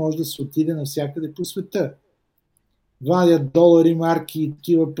виза може да се отиде навсякъде по света. Вадят долари, марки и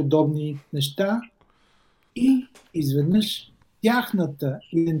такива подобни неща и изведнъж тяхната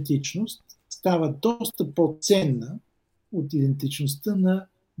идентичност става доста по-ценна от идентичността на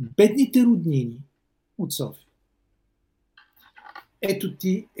бедните роднини от София. Ето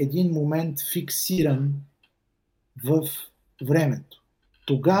ти един момент фиксиран в времето.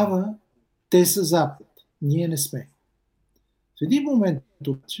 Тогава те са Запад, ние не сме. В един момент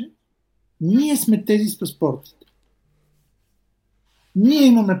обаче ние сме тези с паспортите. Ние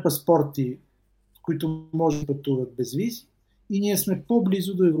имаме паспорти, които може да пътуват без визи, и ние сме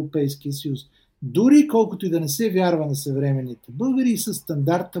по-близо до Европейския съюз. Дори колкото и да не се вярва на съвременните българи, и със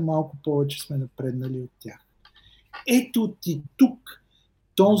стандарта малко повече сме напреднали от тях. Ето ти тук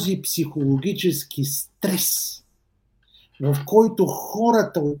този психологически стрес, в който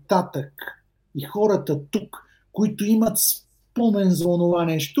хората оттатък и хората тук, които имат спомен за онова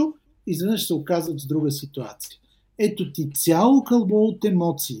нещо, изведнъж се оказват в друга ситуация. Ето ти цяло кълбо от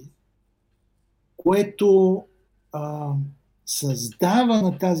емоции, което създава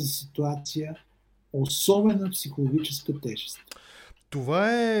на тази ситуация особена психологическа тежест.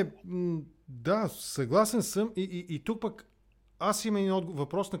 Това е... Да, съгласен съм. И тук пък аз имам един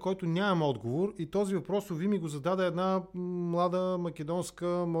въпрос, на който нямам отговор, и този въпрос ви ми го зададе една млада македонска,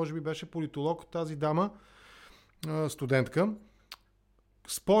 може би беше политолог, тази дама, студентка.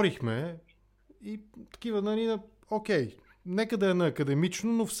 Спорихме и такива, нали, окей, нека да е на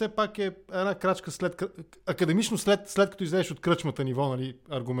академично, но все пак е една крачка академично след като излезеш от кръчмата ниво, нали,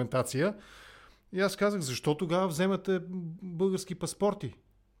 аргументация. И аз казах, защо тогава вземате български паспорти?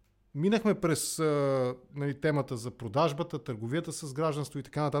 Минахме през нали, темата за продажбата, търговията с гражданство и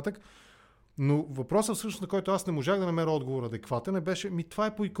така нататък, но въпросът всъщност, на който аз не можах да намеря отговор адекватен, беше, това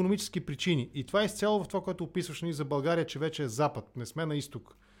е по икономически причини. И това е изцяло в това, което описваш, нали, за България, че вече е Запад, не сме на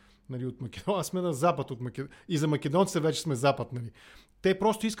изток, нали, от Македония, а сме на Запад от Македония. И за македонците вече сме Запад. Нали. Те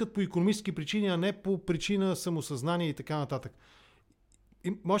просто искат по икономически причини, а не по причина самосъзнание и така нататък.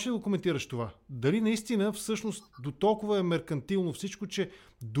 И можеш ли да го коментираш това? Дали наистина всъщност до толкова е меркантилно всичко, че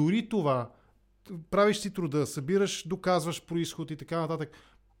дори това, правиш си труда, събираш, доказваш произход и така нататък,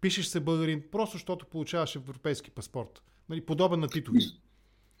 пишеш се българин, просто защото получаваш европейски паспорт. Нали, подобен на Титови.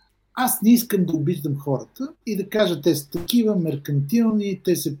 Аз не искам да обиждам хората и да кажа, те са такива меркантилни,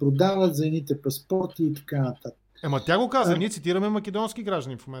 те се продават за едните паспорти и така нататък. Ема тя го каза, ние цитираме македонски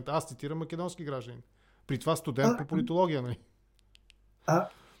граждани в момента. Аз цитирам македонски граждани. При това студент по политология, нали?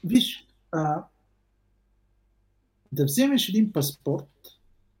 Виж, да вземеш един паспорт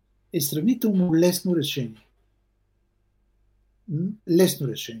е сравнително лесно решение. Лесно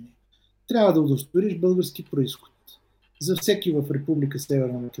решение. Трябва да удостовериш български произход. За всеки в Република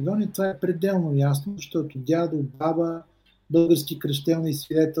Северна Македония това е пределно ясно, защото дядо, баба, български кръщелни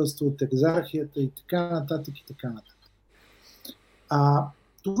свидетелства от екзархията и така нататък и така нататък.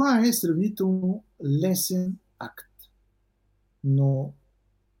 Това е сравнително лесен акт. Но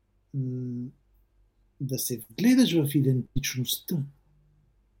да се вгледаш в идентичността,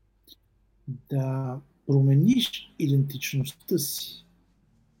 да промениш идентичността си,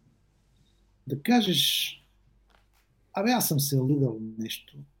 да кажеш, аз съм се лъгал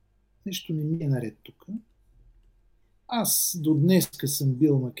нещо не ми е наред тук. Аз до днеска съм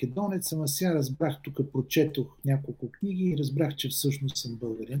бил македонец, ама сега разбрах, тук прочетох няколко книги и разбрах, че всъщност съм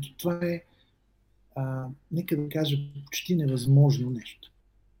българин. Това е, нека да кажа, почти невъзможно нещо.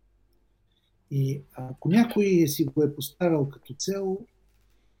 И ако някой си го е поставил като цел,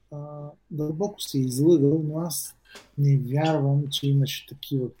 дълбоко се е излъгал, но аз не вярвам, че имаше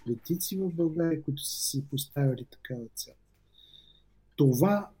такива политици в България, които са си поставили такава цел.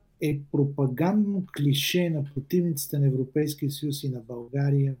 Това е пропагандно клише на противниците на Европейския съюз и на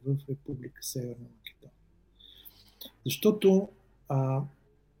България в Република Северна Македония. Защото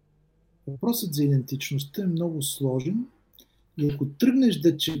въпросът за идентичността е много сложен и ако тръгнеш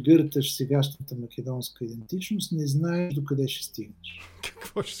да чегърташ сегашната македонска идентичност, не знаеш докъде ще стигнеш.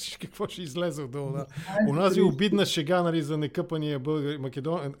 Какво ще излезе отдолу? Да. Онази обидна шега, нали, за некъпания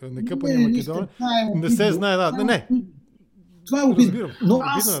Македон. Не се знае. Да. Не. Това е обидно. Но обидно,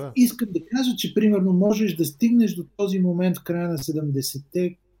 аз искам да кажа, че примерно можеш да стигнеш до този момент в края на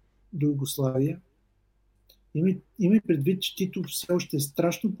 70-те до Югославия. Имай предвид, че Тито все още е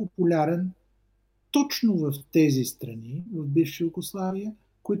страшно популярен точно в тези страни, в бивша Югославия,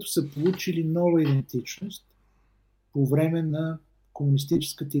 които са получили нова идентичност по време на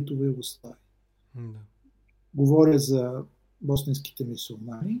комунистическа Титова Югославия. Говоря за босненските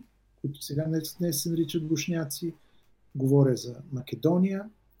мюсюлмани, които сега не се наричат бошняци, говоря за Македония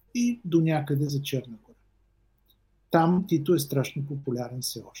и до някъде за Черна гора. Там Тито е страшно популярен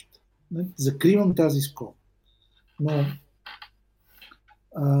все още. Закривам тази скоба. Но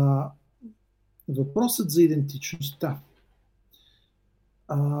въпросът за идентичността.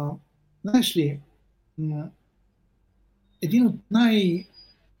 Знаеш ли, един от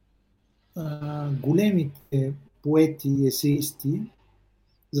най-големите поети и есеисти,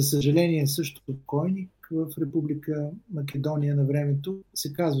 за съжаление също покойник, в Република Македония на времето,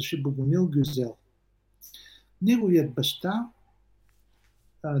 се казваше Богомил Гюзел. Неговият баща,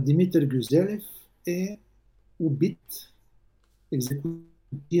 Димитър Гюзелев, е убит,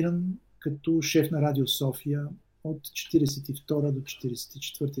 екзекутиран като шеф на Радио София от 42 до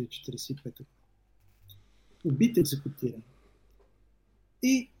 44 или 45. Убит, екзекутиран.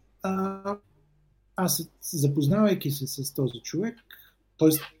 И аз, запознавайки се с този човек, т.е.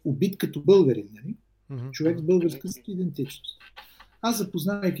 убит като българин, нали? Човек с българска идентичност. Аз,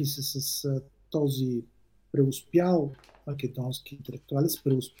 запознавайки се с този преуспял македонски интелектуалец,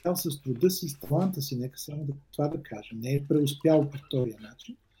 преуспял с труда си, с таланта си, нека само това да кажа, не е преуспял по втория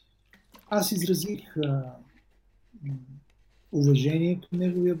начин. Аз изразих уважение към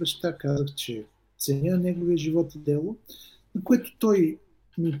неговия баща, казах, че ценя неговия живот и дело, на което той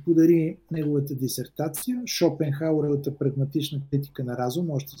ми подари неговата дисертация, Шопенхауеровата прагматична критика на разум,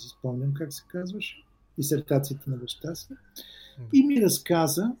 още си спомням как се казваше, дисертацията на баща си, и ми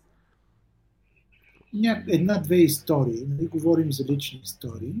разказа една-две истории, нали, говорим за лични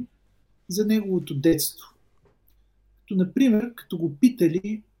истории, за неговото детство. Като, например, като го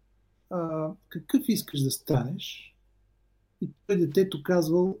питали какъв искаш да станеш, и той детето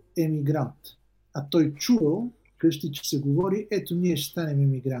казвал емигрант. А той чувал къщи, че се говори, ето ние ще станем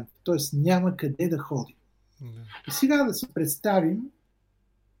емигранти. Тоест няма къде да ходим. И сега да се представим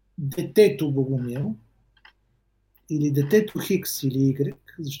детето Богомил или детето Хикс или Y,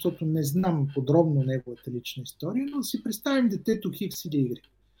 защото не знам подробно неговата лична история, но си представим детето Хикс или Y.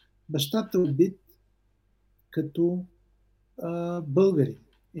 Бащата е убит като българин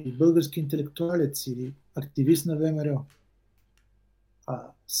или български интелектуалец или активист на ВМРО.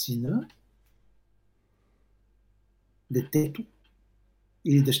 А сина, детето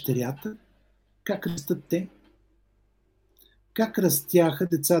или дъщерята, как растат те? Как растяха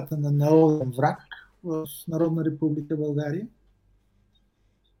децата на народен враг в Народна република България?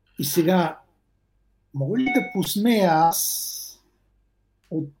 И сега, мога ли да посмея аз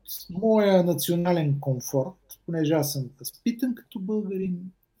от моя национален комфорт, понеже аз съм възпитан като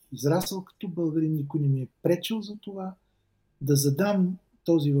българин, израсъл като българин, никой не ми е пречил за това, да задам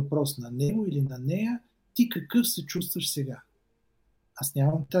този въпрос на него или на нея: ти какъв се чувстваш сега? Аз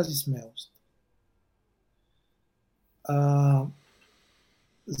нямам тази смелост.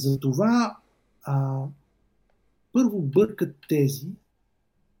 Затова първо бъркат тези,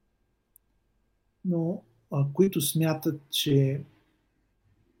 но които смятат, че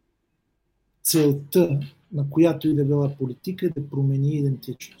целта, на която и да била политика, е да промени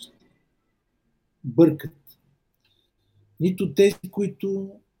идентичност. Бъркат. Нито тези,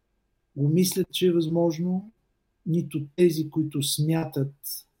 които го мислят, че е възможно, нито тези, които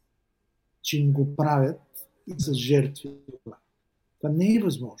смятат, че им го правят и са жертви. Това не е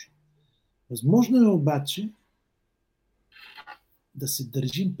възможно. Възможно е обаче да се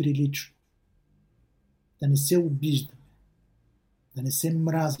държим прилично, да не се обиждаме, да не се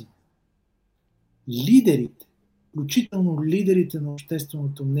мразим. Лидерите, включително лидерите на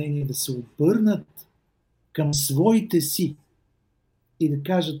общественото мнение, да се обърнат към своите си и да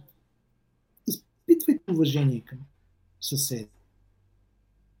кажат: изпитвайте уважение към съседа.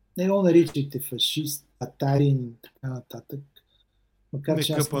 Не го наричайте фашист, татарин и така нататък. Макар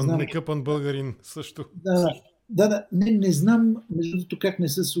че аз не знам... Некъпан българин също. Да. Не знам, между другото, как не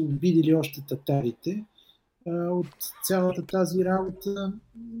са се обидили още татарите от цялата тази работа.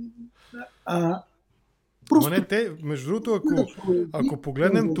 Ама не, те, между другото, ако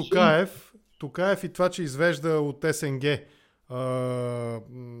погледнем Токаев и това, че извежда от СНГ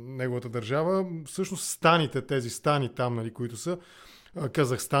неговата държава, всъщност станите, тези стани там, нали, които са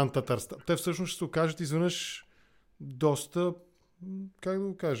Казахстан, Татарстан, те всъщност ще се окажат изведнъж доста, как да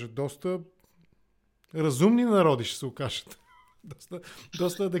го кажа, доста разумни народи ще се окажат.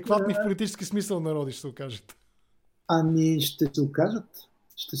 Доста адекватни в политически смисъл народи ще се окажат. Ами ще се окажат.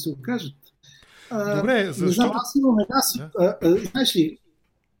 Ще се окажат. Добре, защото... Не знам, аз имам знаеш ли,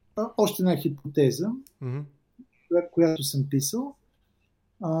 още една хипотеза, която съм писал.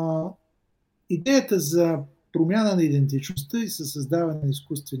 Идеята за промяна на идентичността и със създаване на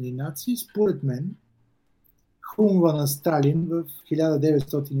изкуствени нации, според мен, хрумва на Сталин в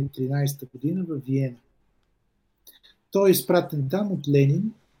 1913 година в Виена. Той е изпратен там от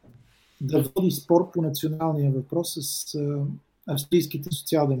Ленин да води спор по националния въпрос с австрийските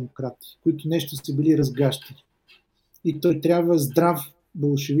социал-демократи, които нещо са били разгащили. И той трябва здрав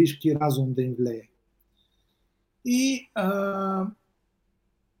болшевишки разум да им влее. И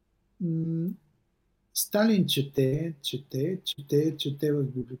Сталин чете в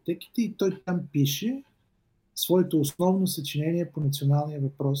библиотеките и той там пише своето основно съчинение по националния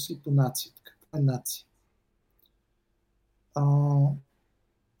въпрос и по нацията. Каква е нация?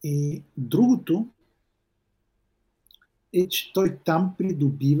 И другото е, че той там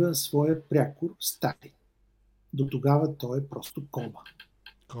придобива своя прякор Сталин. До тогава той е просто Коба.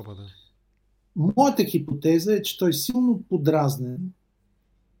 Да. Моята хипотеза е, че той е силно подразнен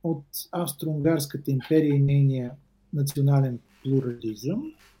от Австро-Унгарската империя и нейния национален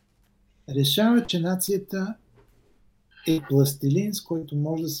плурализъм, решава, че нацията е пластилин, с който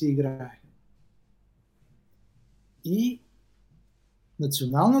може да се играе. И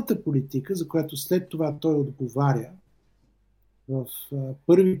националната политика, за която след това той отговаря в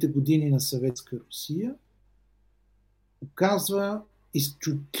първите години на Съветска Русия, оказва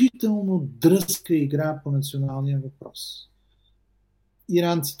изключително дръзка игра по националния въпрос.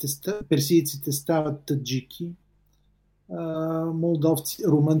 Персийците стават таджики,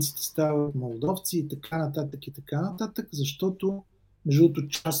 румънците стават молдовци и така нататък, защото между другото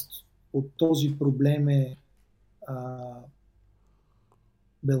част от този проблем е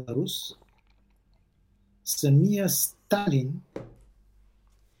Беларус. Самия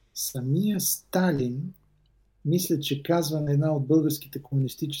Сталин мисля, че казва на една от българските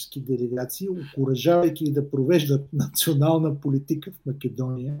комунистически делегации, окуражавайки ги да провеждат национална политика в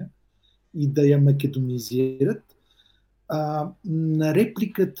Македония и да я македонизират, на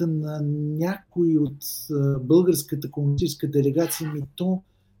репликата на някой от българската комунистическа делегация,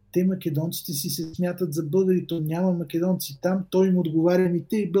 те македонците си се смятат за българи, то няма македонци там, той им отговаря,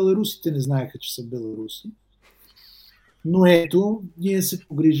 те и беларусите не знаеха, че са беларуси. Но ето, ние се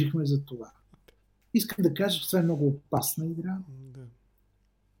погрижихме за това. Искам да кажа, че това е много опасна игра.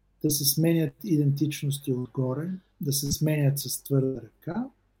 Да се сменят идентичности отгоре, да се сменят с твърда ръка.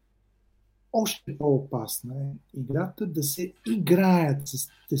 Още по-опасна е играта да се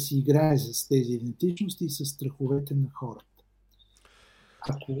играе с тези идентичности и с страховете на хората.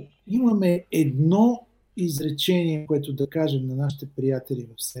 Ако имаме едно изречение, което да кажем на нашите приятели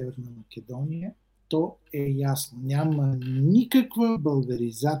в Северна Македония, то е ясно. Няма никаква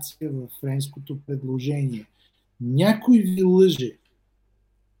българизация в френското предложение. Някой ви лъже.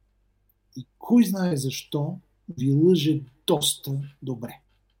 И кой знае защо ви лъже доста добре.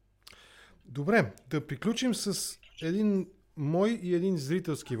 Добре, да приключим с един мой и един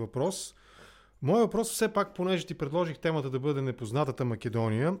зрителски въпрос. Моят въпрос все пак, понеже ти предложих темата да бъде Непознатата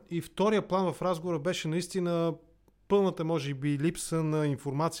Македония, и втория план в разговора беше наистина пълната, може би, липса на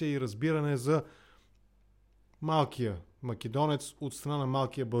информация и разбиране за малкия македонец от страна на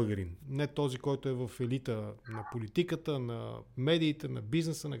малкия българин. Не този, който е в елита на политиката, на медиите, на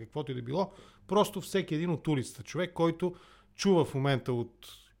бизнеса, на каквото и да било. Просто всеки един от улицата. Човек, който чува в момента от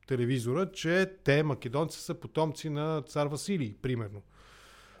телевизора, че те, македонци, са потомци на цар Василий, примерно.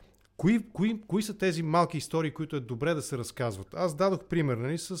 Кои са тези малки истории, които е добре да се разказват? Аз дадох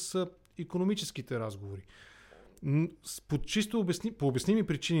пример, с икономическите разговори. По чисто по обясними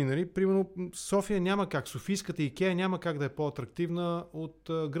причини, примерно София няма как, софийската Икея няма как да е по-атрактивна от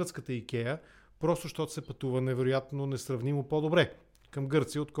гръцката Икея, просто защото се пътува невероятно несравнимо по-добре към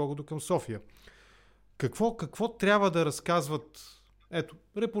Гърция, отколкото към София. Какво трябва да разказват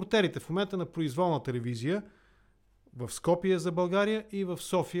репортерите в момента на произволна телевизия в Скопие за България и в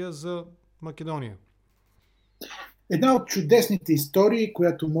София за Македония? Една от чудесните истории,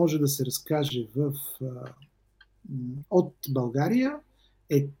 която може да се разкаже от България,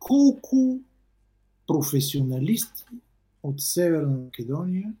 е колко професионалисти от Северна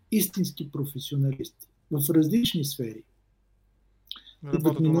Македония, истински професионалисти, в различни сфери.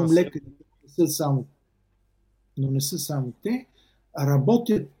 Идват ми на лекари, но не са само те,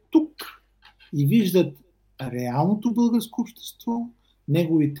 работят тук и виждат реалното българско общество,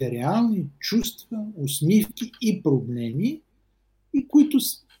 неговите реални чувства, усмивки и проблеми, и които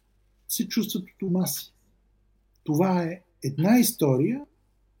се чувстват от дома си. Това е една история,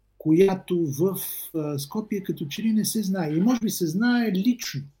 която в Скопие като че ли не се знае. И може би се знае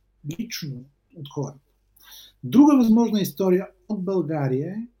лично от хората. Друга възможна история от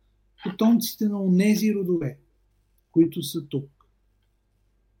България е потомците на онези родове, които са тук.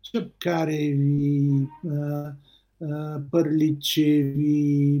 Шапкареви,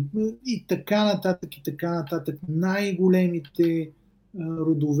 Пърличеви и така нататък. Най-големите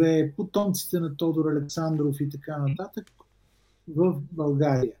родове, потомците на Тодор Александров и така нататък в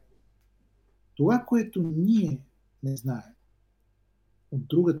България. Това, което ние не знаем от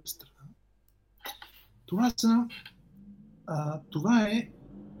другата страна, това е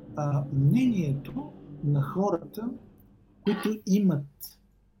мнението на хората, които имат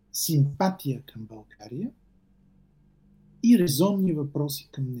симпатия към България и резонни въпроси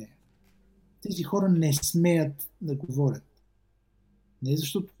към нея. Тези хора не смеят да говорят. Не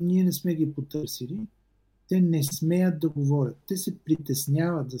защото ние не сме ги потърсили, те не смеят да говорят. Те се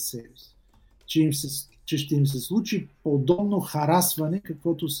притесняват за себе си, че ще им се случи подобно харасване,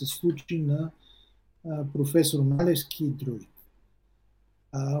 каквото се случи на професор Малевски и други.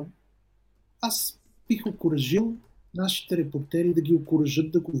 Аз бих окуражил нашите репортери да ги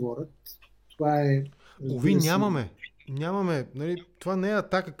окуражат да говорят. Това е... Ови, нямаме. Нали, това не е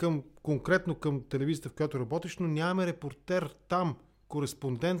атака конкретно към телевизията, в която работиш, но нямаме репортер там.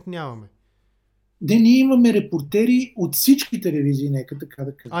 Кореспондент нямаме. Ние имаме репортери от всички телевизии, нека така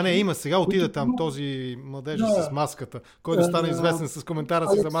да кажа. Не, има. Сега отида там този младежа с маската, който стана известен с коментара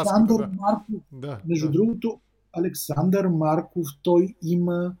си за маската. Александър Марков. Между другото, Александър Марков, той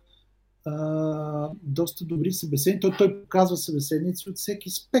има доста добри събеседници. Той показва събеседници от всеки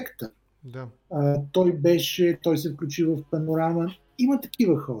спектър. Да. Той се включи в Панорама. Има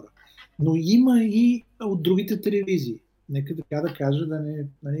такива хора. Но има и от другите телевизии. Нека така да кажа, да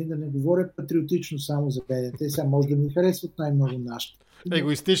не говоря патриотично само за БДТ. Сега може да ми харесват най-много нашите.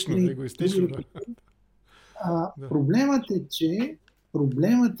 Егоистично.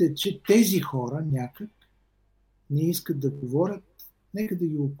 Проблемът е, че тези хора някак не искат да говорят. Нека да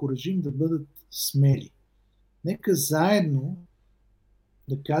ги окуражим да бъдат смели. Нека заедно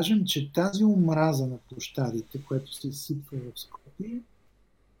да кажем, че тази омраза на площадите, която се изсипва в Скопие,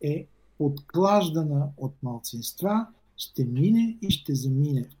 е подклаждана от малцинства, ще мине и ще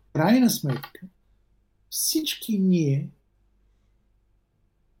замине. В крайна сметка, всички ние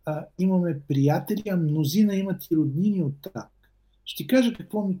имаме приятели, а мнозина имат и роднини от там. Ще кажа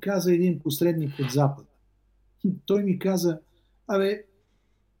какво ми каза един посредник от Запад. Той ми каза,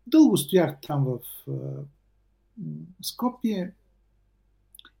 дълго стоях там в Скопие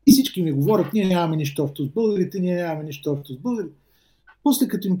и всички ми говорят, ние нямаме нищо общо с българите, После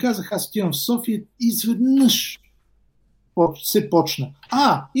като им казах, аз отивам в София, изведнъж се почна.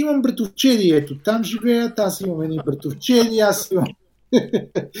 Имам братовчеди, ето там живеят, аз имам едни братовчеди, аз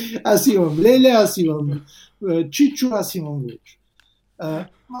имам Леля, аз имам Чичо, аз имам Вучо.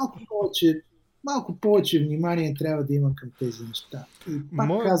 Малко повече внимание трябва да има към тези неща. И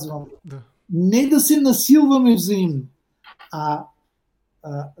пак казвам, не да се насилваме взаимно,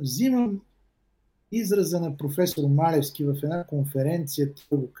 взимам израза на професор Малевски в една конференция,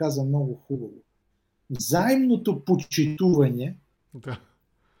 той го каза много хубаво. Взаимното почитуване,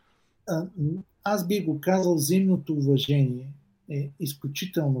 аз би го казал, взаимното уважение е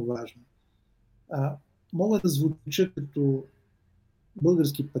изключително важно. Мога да звуча като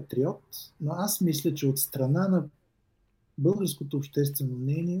български патриот, но аз мисля, че от страна на българското обществено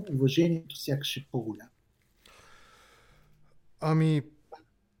мнение уважението сякаш е по-голямо.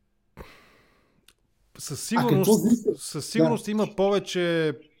 Със сигурност има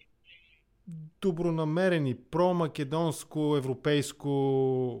повече добронамерени, промакедонско,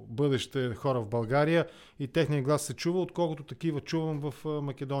 европейско бъдеще хора в България и техният глас се чува, отколкото такива чувам в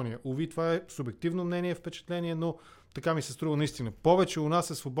Македония. Уви, това е субективно мнение, впечатление, но така ми се струва наистина. Повече у нас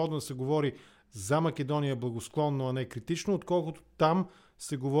е свободно да се говори за Македония благосклонно, а не критично, отколкото там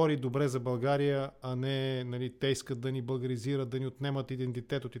се говори добре за България, а не те искат да ни българизират, да ни отнемат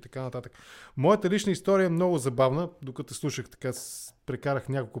идентитет и така нататък. Моята лична история е много забавна, докато слушах, така прекарах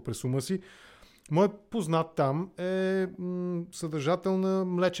няколко през ума си. Моят познат там е съдържател на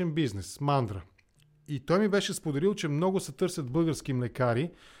млечен бизнес, Мандра. И той ми беше споделил, че много се търсят български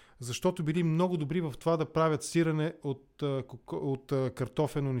млекари, защото били много добри в това да правят сирене от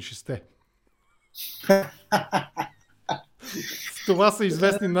картофено нишесте. С това са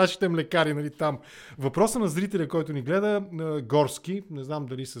известни нашите млекари, нали, там. Въпросът на зрителя, който ни гледа, Горски, не знам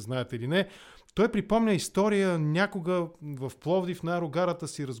дали се знаете или не, той припомня история някога в Пловдив на аерогарата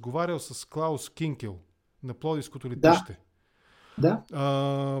си разговарял с Клаус Кинкел на Пловдивското летище. Да.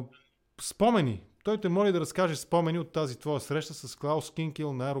 Спомени. Той те моли да разкаже спомени от тази твоя среща с Клаус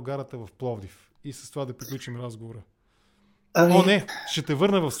Кинкел на аерогарата в Пловдив. И с това да приключим разговора. О, не, ще те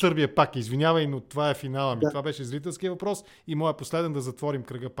върна в Сърбия пак. Извинявай, но това е финала ми. Да. Това беше зрителския въпрос и моя последен да затворим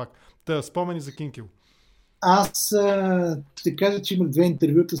кръга пак. Та, спомени за Кинкел. Аз ще кажа, че имах 2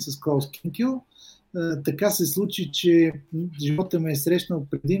 интервюта с Клаус Кинкел. Така се случи, че живота ме е срещнал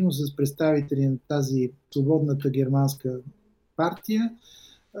предимно с представители на тази свободната германска партия.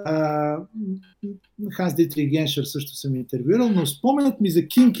 Ханс Дитрих Геншер също съм интервюирал, но споменът ми за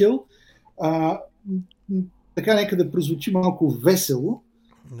Кинкел, така нека да прозвучи малко весело,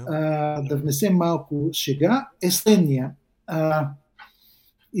 да внесем малко шега, е следния.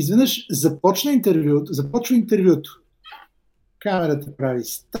 Изведнъж започва интервюто, камерата прави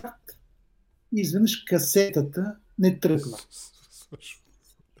старт и изведнъж касетата не тръгва.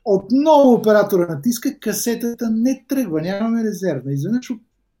 Отново оператора натиска, касетата не тръгва, нямаме резервна. Изведнъж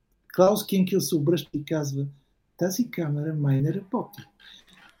Клаус Кинкел се обръща и казва: тази камера май не работи.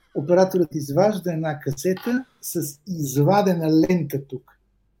 Операторът изважда една касета с извадена лента тук.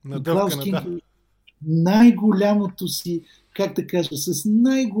 И Клаус Кинкел най-голямото си, как да кажа, с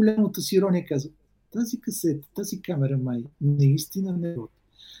най-голямото си ирония казва: тази касета, тази камера май наистина не работи.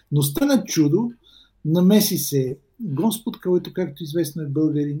 Но стана чудо, намеси се Господ, който, както известно, е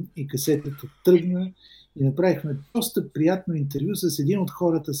българин, и касетата тръгна и направихме доста приятно интервю с един от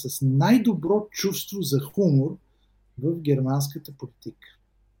хората с най-добро чувство за хумор в германската политика.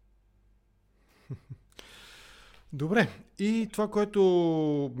 Добре. И това,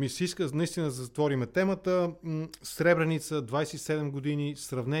 което ми се иска наистина да затвориме темата, Сребреница, 27 години,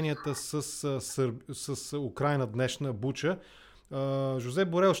 сравненията с Украйна днешна, Буча. Жозе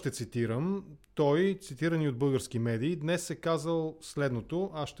Борел ще цитирам. Той, цитирани от български медии, днес е казал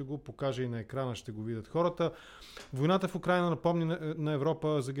следното. Аз ще го покажа и на екрана, ще го видят хората. Войната в Украйна напомни на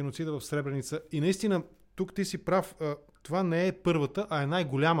Европа за геноцида в Сребреница. И наистина, тук ти си прав, това не е първата, а е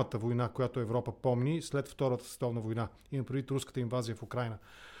най-голямата война, която Европа помни след Втората световна война. Има предвид руската инвазия в Украйна.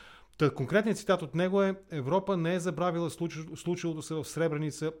 Конкретният цитат от него е: Европа не е забравила случилото се в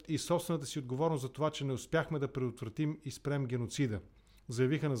Сребреница и собствената си отговорност за това, че не успяхме да предотвратим и спрем геноцида.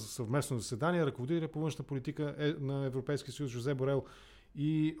 Заявиха на съвместно заседание ръководителя по външна политика на Европейския съюз Жозе Борел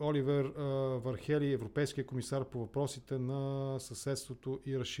и Оливер Вархели, европейския комисар по въпросите на съседството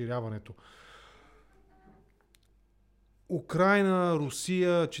и разширяването. Украйна,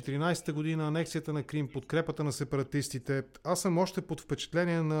 Русия, 14-та година, анексията на Крим, подкрепата на сепаратистите. Аз съм още под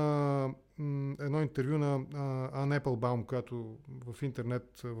впечатление на едно интервю на Ан Еплбаум, която в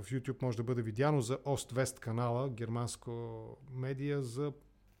интернет, в YouTube може да бъде видяно, за Ост-Вест канала, германско медия, за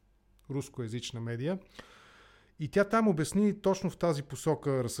рускоязична медия. И тя там обясни точно в тази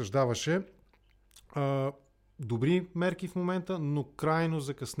посока, разсъждаваше. Добри мерки в момента, но крайно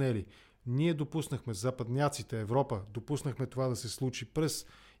закъснели. Ние допуснахме, западняците, Европа, допуснахме това да се случи през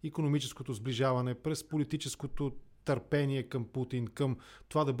икономическото сближаване, през политическото търпение към Путин, към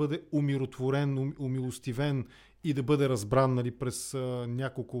това да бъде умиротворен, умилостивен и да бъде разбран, нали, през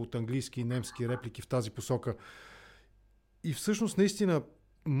няколко от английски и немски реплики в тази посока. И всъщност наистина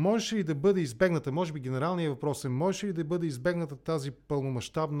можеше ли да бъде избегната, може би генералният въпрос е, можеше ли да бъде избегната тази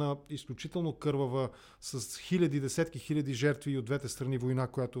пълномащабна, изключително кървава, с хиляди, десетки хиляди жертви от двете страни война,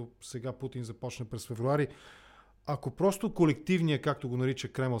 която сега Путин започна през февруари, ако просто колективният, както го нарича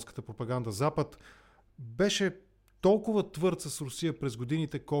кремълската пропаганда, Запад, беше толкова твърд с Русия през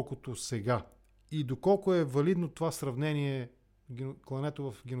годините, колкото сега. И доколко е валидно това сравнение,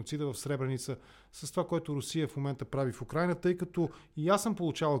 клането в геноцида в Сребреница, с това, което Русия в момента прави в Украйна, тъй като и аз съм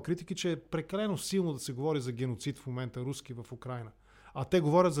получавал критики, че е прекалено силно да се говори за геноцид в момента руски в Украйна. А те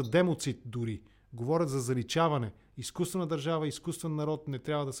говорят за демоцид дори. Говорят за заличаване. Изкуствена държава, изкуствен народ не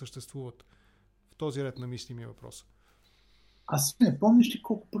трябва да съществуват. В този ред на мисли ми е въпрос. Аз не помниш ли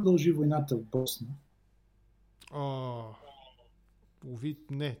колко продължи войната в Босна?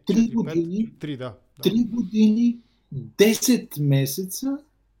 Не. 3 години. 3 години, 10 месеца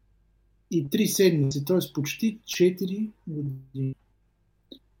и 3 седмици, т.е. почти 4 години.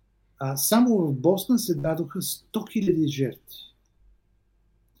 Само в Босна се дадоха 100 000 жертви.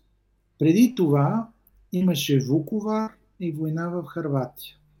 Преди това имаше Вуковар и война в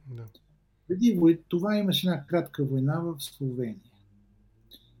Хърватия. Да. Преди това имаше една кратка война в Словения.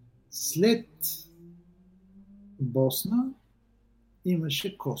 След Босна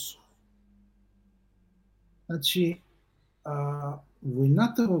имаше Косово. Значи,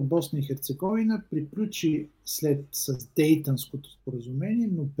 войната в Босна и Херцеговина приключи с Дейтънското споразумение,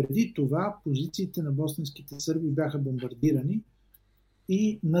 но преди това позициите на босненските сърби бяха бомбардирани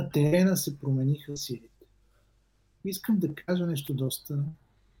и на терена се промениха силите. Искам да кажа нещо доста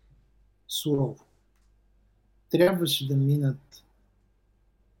сурово. Трябваше да минат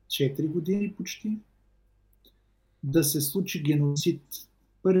 4 години почти, да се случи геноцид,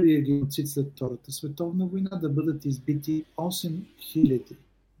 първия геноцид след Втората световна война, да бъдат избити 8000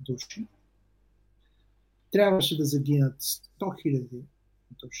 души. Трябваше да загинат 100 000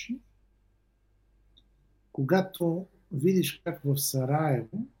 души. Когато видиш как в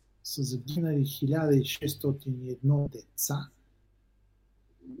Сараево са загинали 1601 деца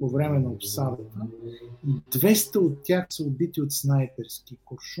по време на обсадата и 200 от тях са убити от снайперски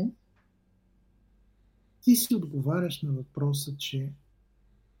куршум, ти си отговаряш на въпроса, че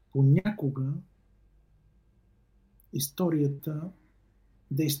понякога историята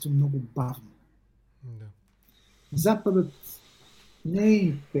действа много бавно. Да. Западът не е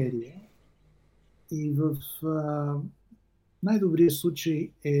империя и в най-добрия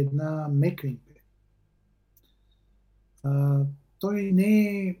случай е една мека империя. Той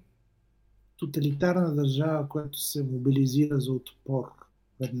не е тоталитарна държава, която се мобилизира за отпор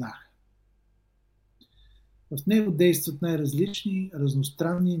веднага. В него действат най-различни,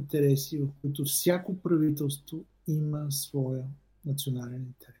 разностранни интереси, в които всяко правителство има своя национален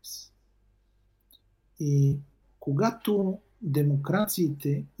интерес. И когато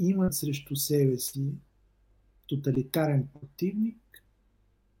демокрациите имат срещу себе си тоталитарен противник,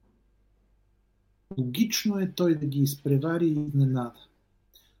 логично е той да ги изпревари и изненада.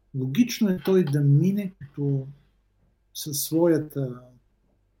 Логично е той да мине като със своята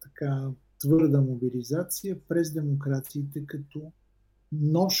така твърда мобилизация през демокрациите като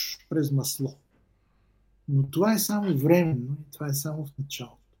нож през масло. Но това е само временно и това е само в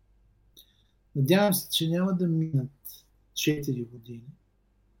началото. Надявам се, че няма да минат 4 години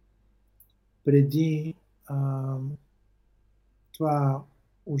преди това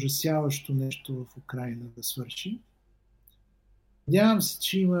ужасяващо нещо в Украйна да свърши. Надявам се,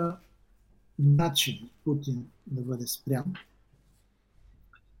 че има начин Путин да бъде спрян.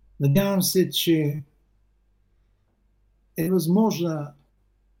 Надявам се, че е възможна,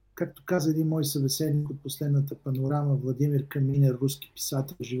 както каза един мой събеседник от последната панорама, Владимир Каминер, руски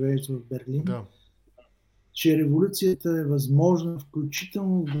писател, живеещ в Берлин, Да. че революцията е възможна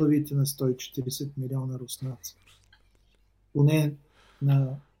включително в главите на 140 милиона руснаци. Поне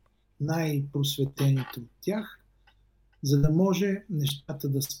на най-просветените от тях, за да може нещата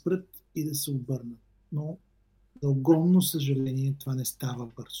да спрат и да се обърнат. Но за огромно съжаление това не става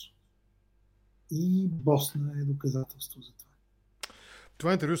бързо. И Босна е доказателство за това.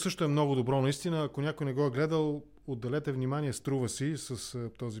 Това интервю също е много добро. Наистина, ако някой не го е гледал, отделете внимание, струва си с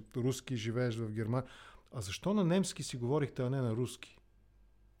този руски, живееш в Германия. А защо на немски си говорихте, а не на руски?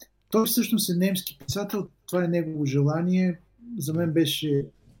 Той всъщност е немски писател. Това е негово желание. За мен беше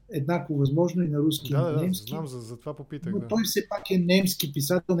еднакво възможно и на руски, и на немски. Знам, за това попитах. Но той все пак е немски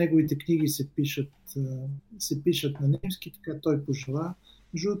писател. Неговите книги се пишат на немски, така той пожела.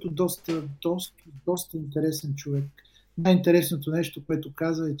 Между доста интересен човек. Най-интересното нещо, което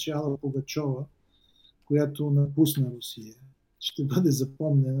каза, е, че Алла Пугачова, която напусна Русия, ще бъде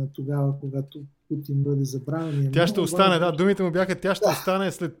запомнена тогава, когато Путин бъде забравен. Тя ще остане, думите му бяха, тя ще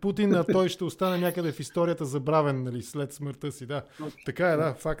остане след Путин, а той ще остане някъде в историята забравен, нали, след смъртта си. Да. Така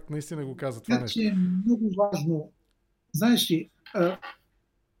е, факт, наистина го каза това нещо. Така че е много важно. Знаеш ли,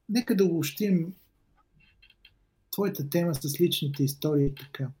 нека да обобщим твоята тема с личните истории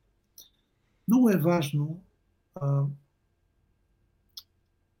така. Много е важно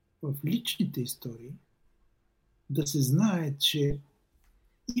в личните истории да се знае, че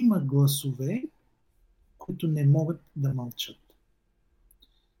има гласове, които не могат да мълчат.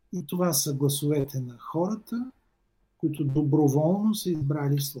 И това са гласовете на хората, които доброволно са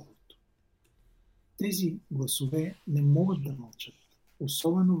избрали словото. Тези гласове не могат да мълчат,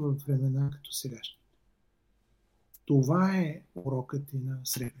 особено в времена като сегашните. Това е урокът и на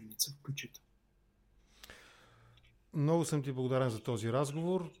Сребреница включително. Много съм ти благодарен за този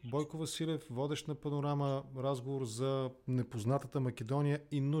разговор. Бойко Василев, водещ на Панорама, разговор за непознатата Македония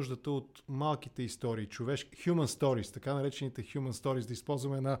и нуждата от малките истории, human stories, така наречените human stories, да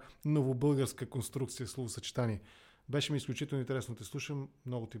използваме една новобългарска конструкция, словосъчетание. Беше ми изключително интересно те слушам.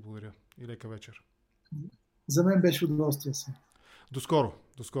 Много ти благодаря и лека вечер. За мен беше удоволствие. До скоро.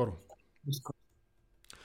 До скоро.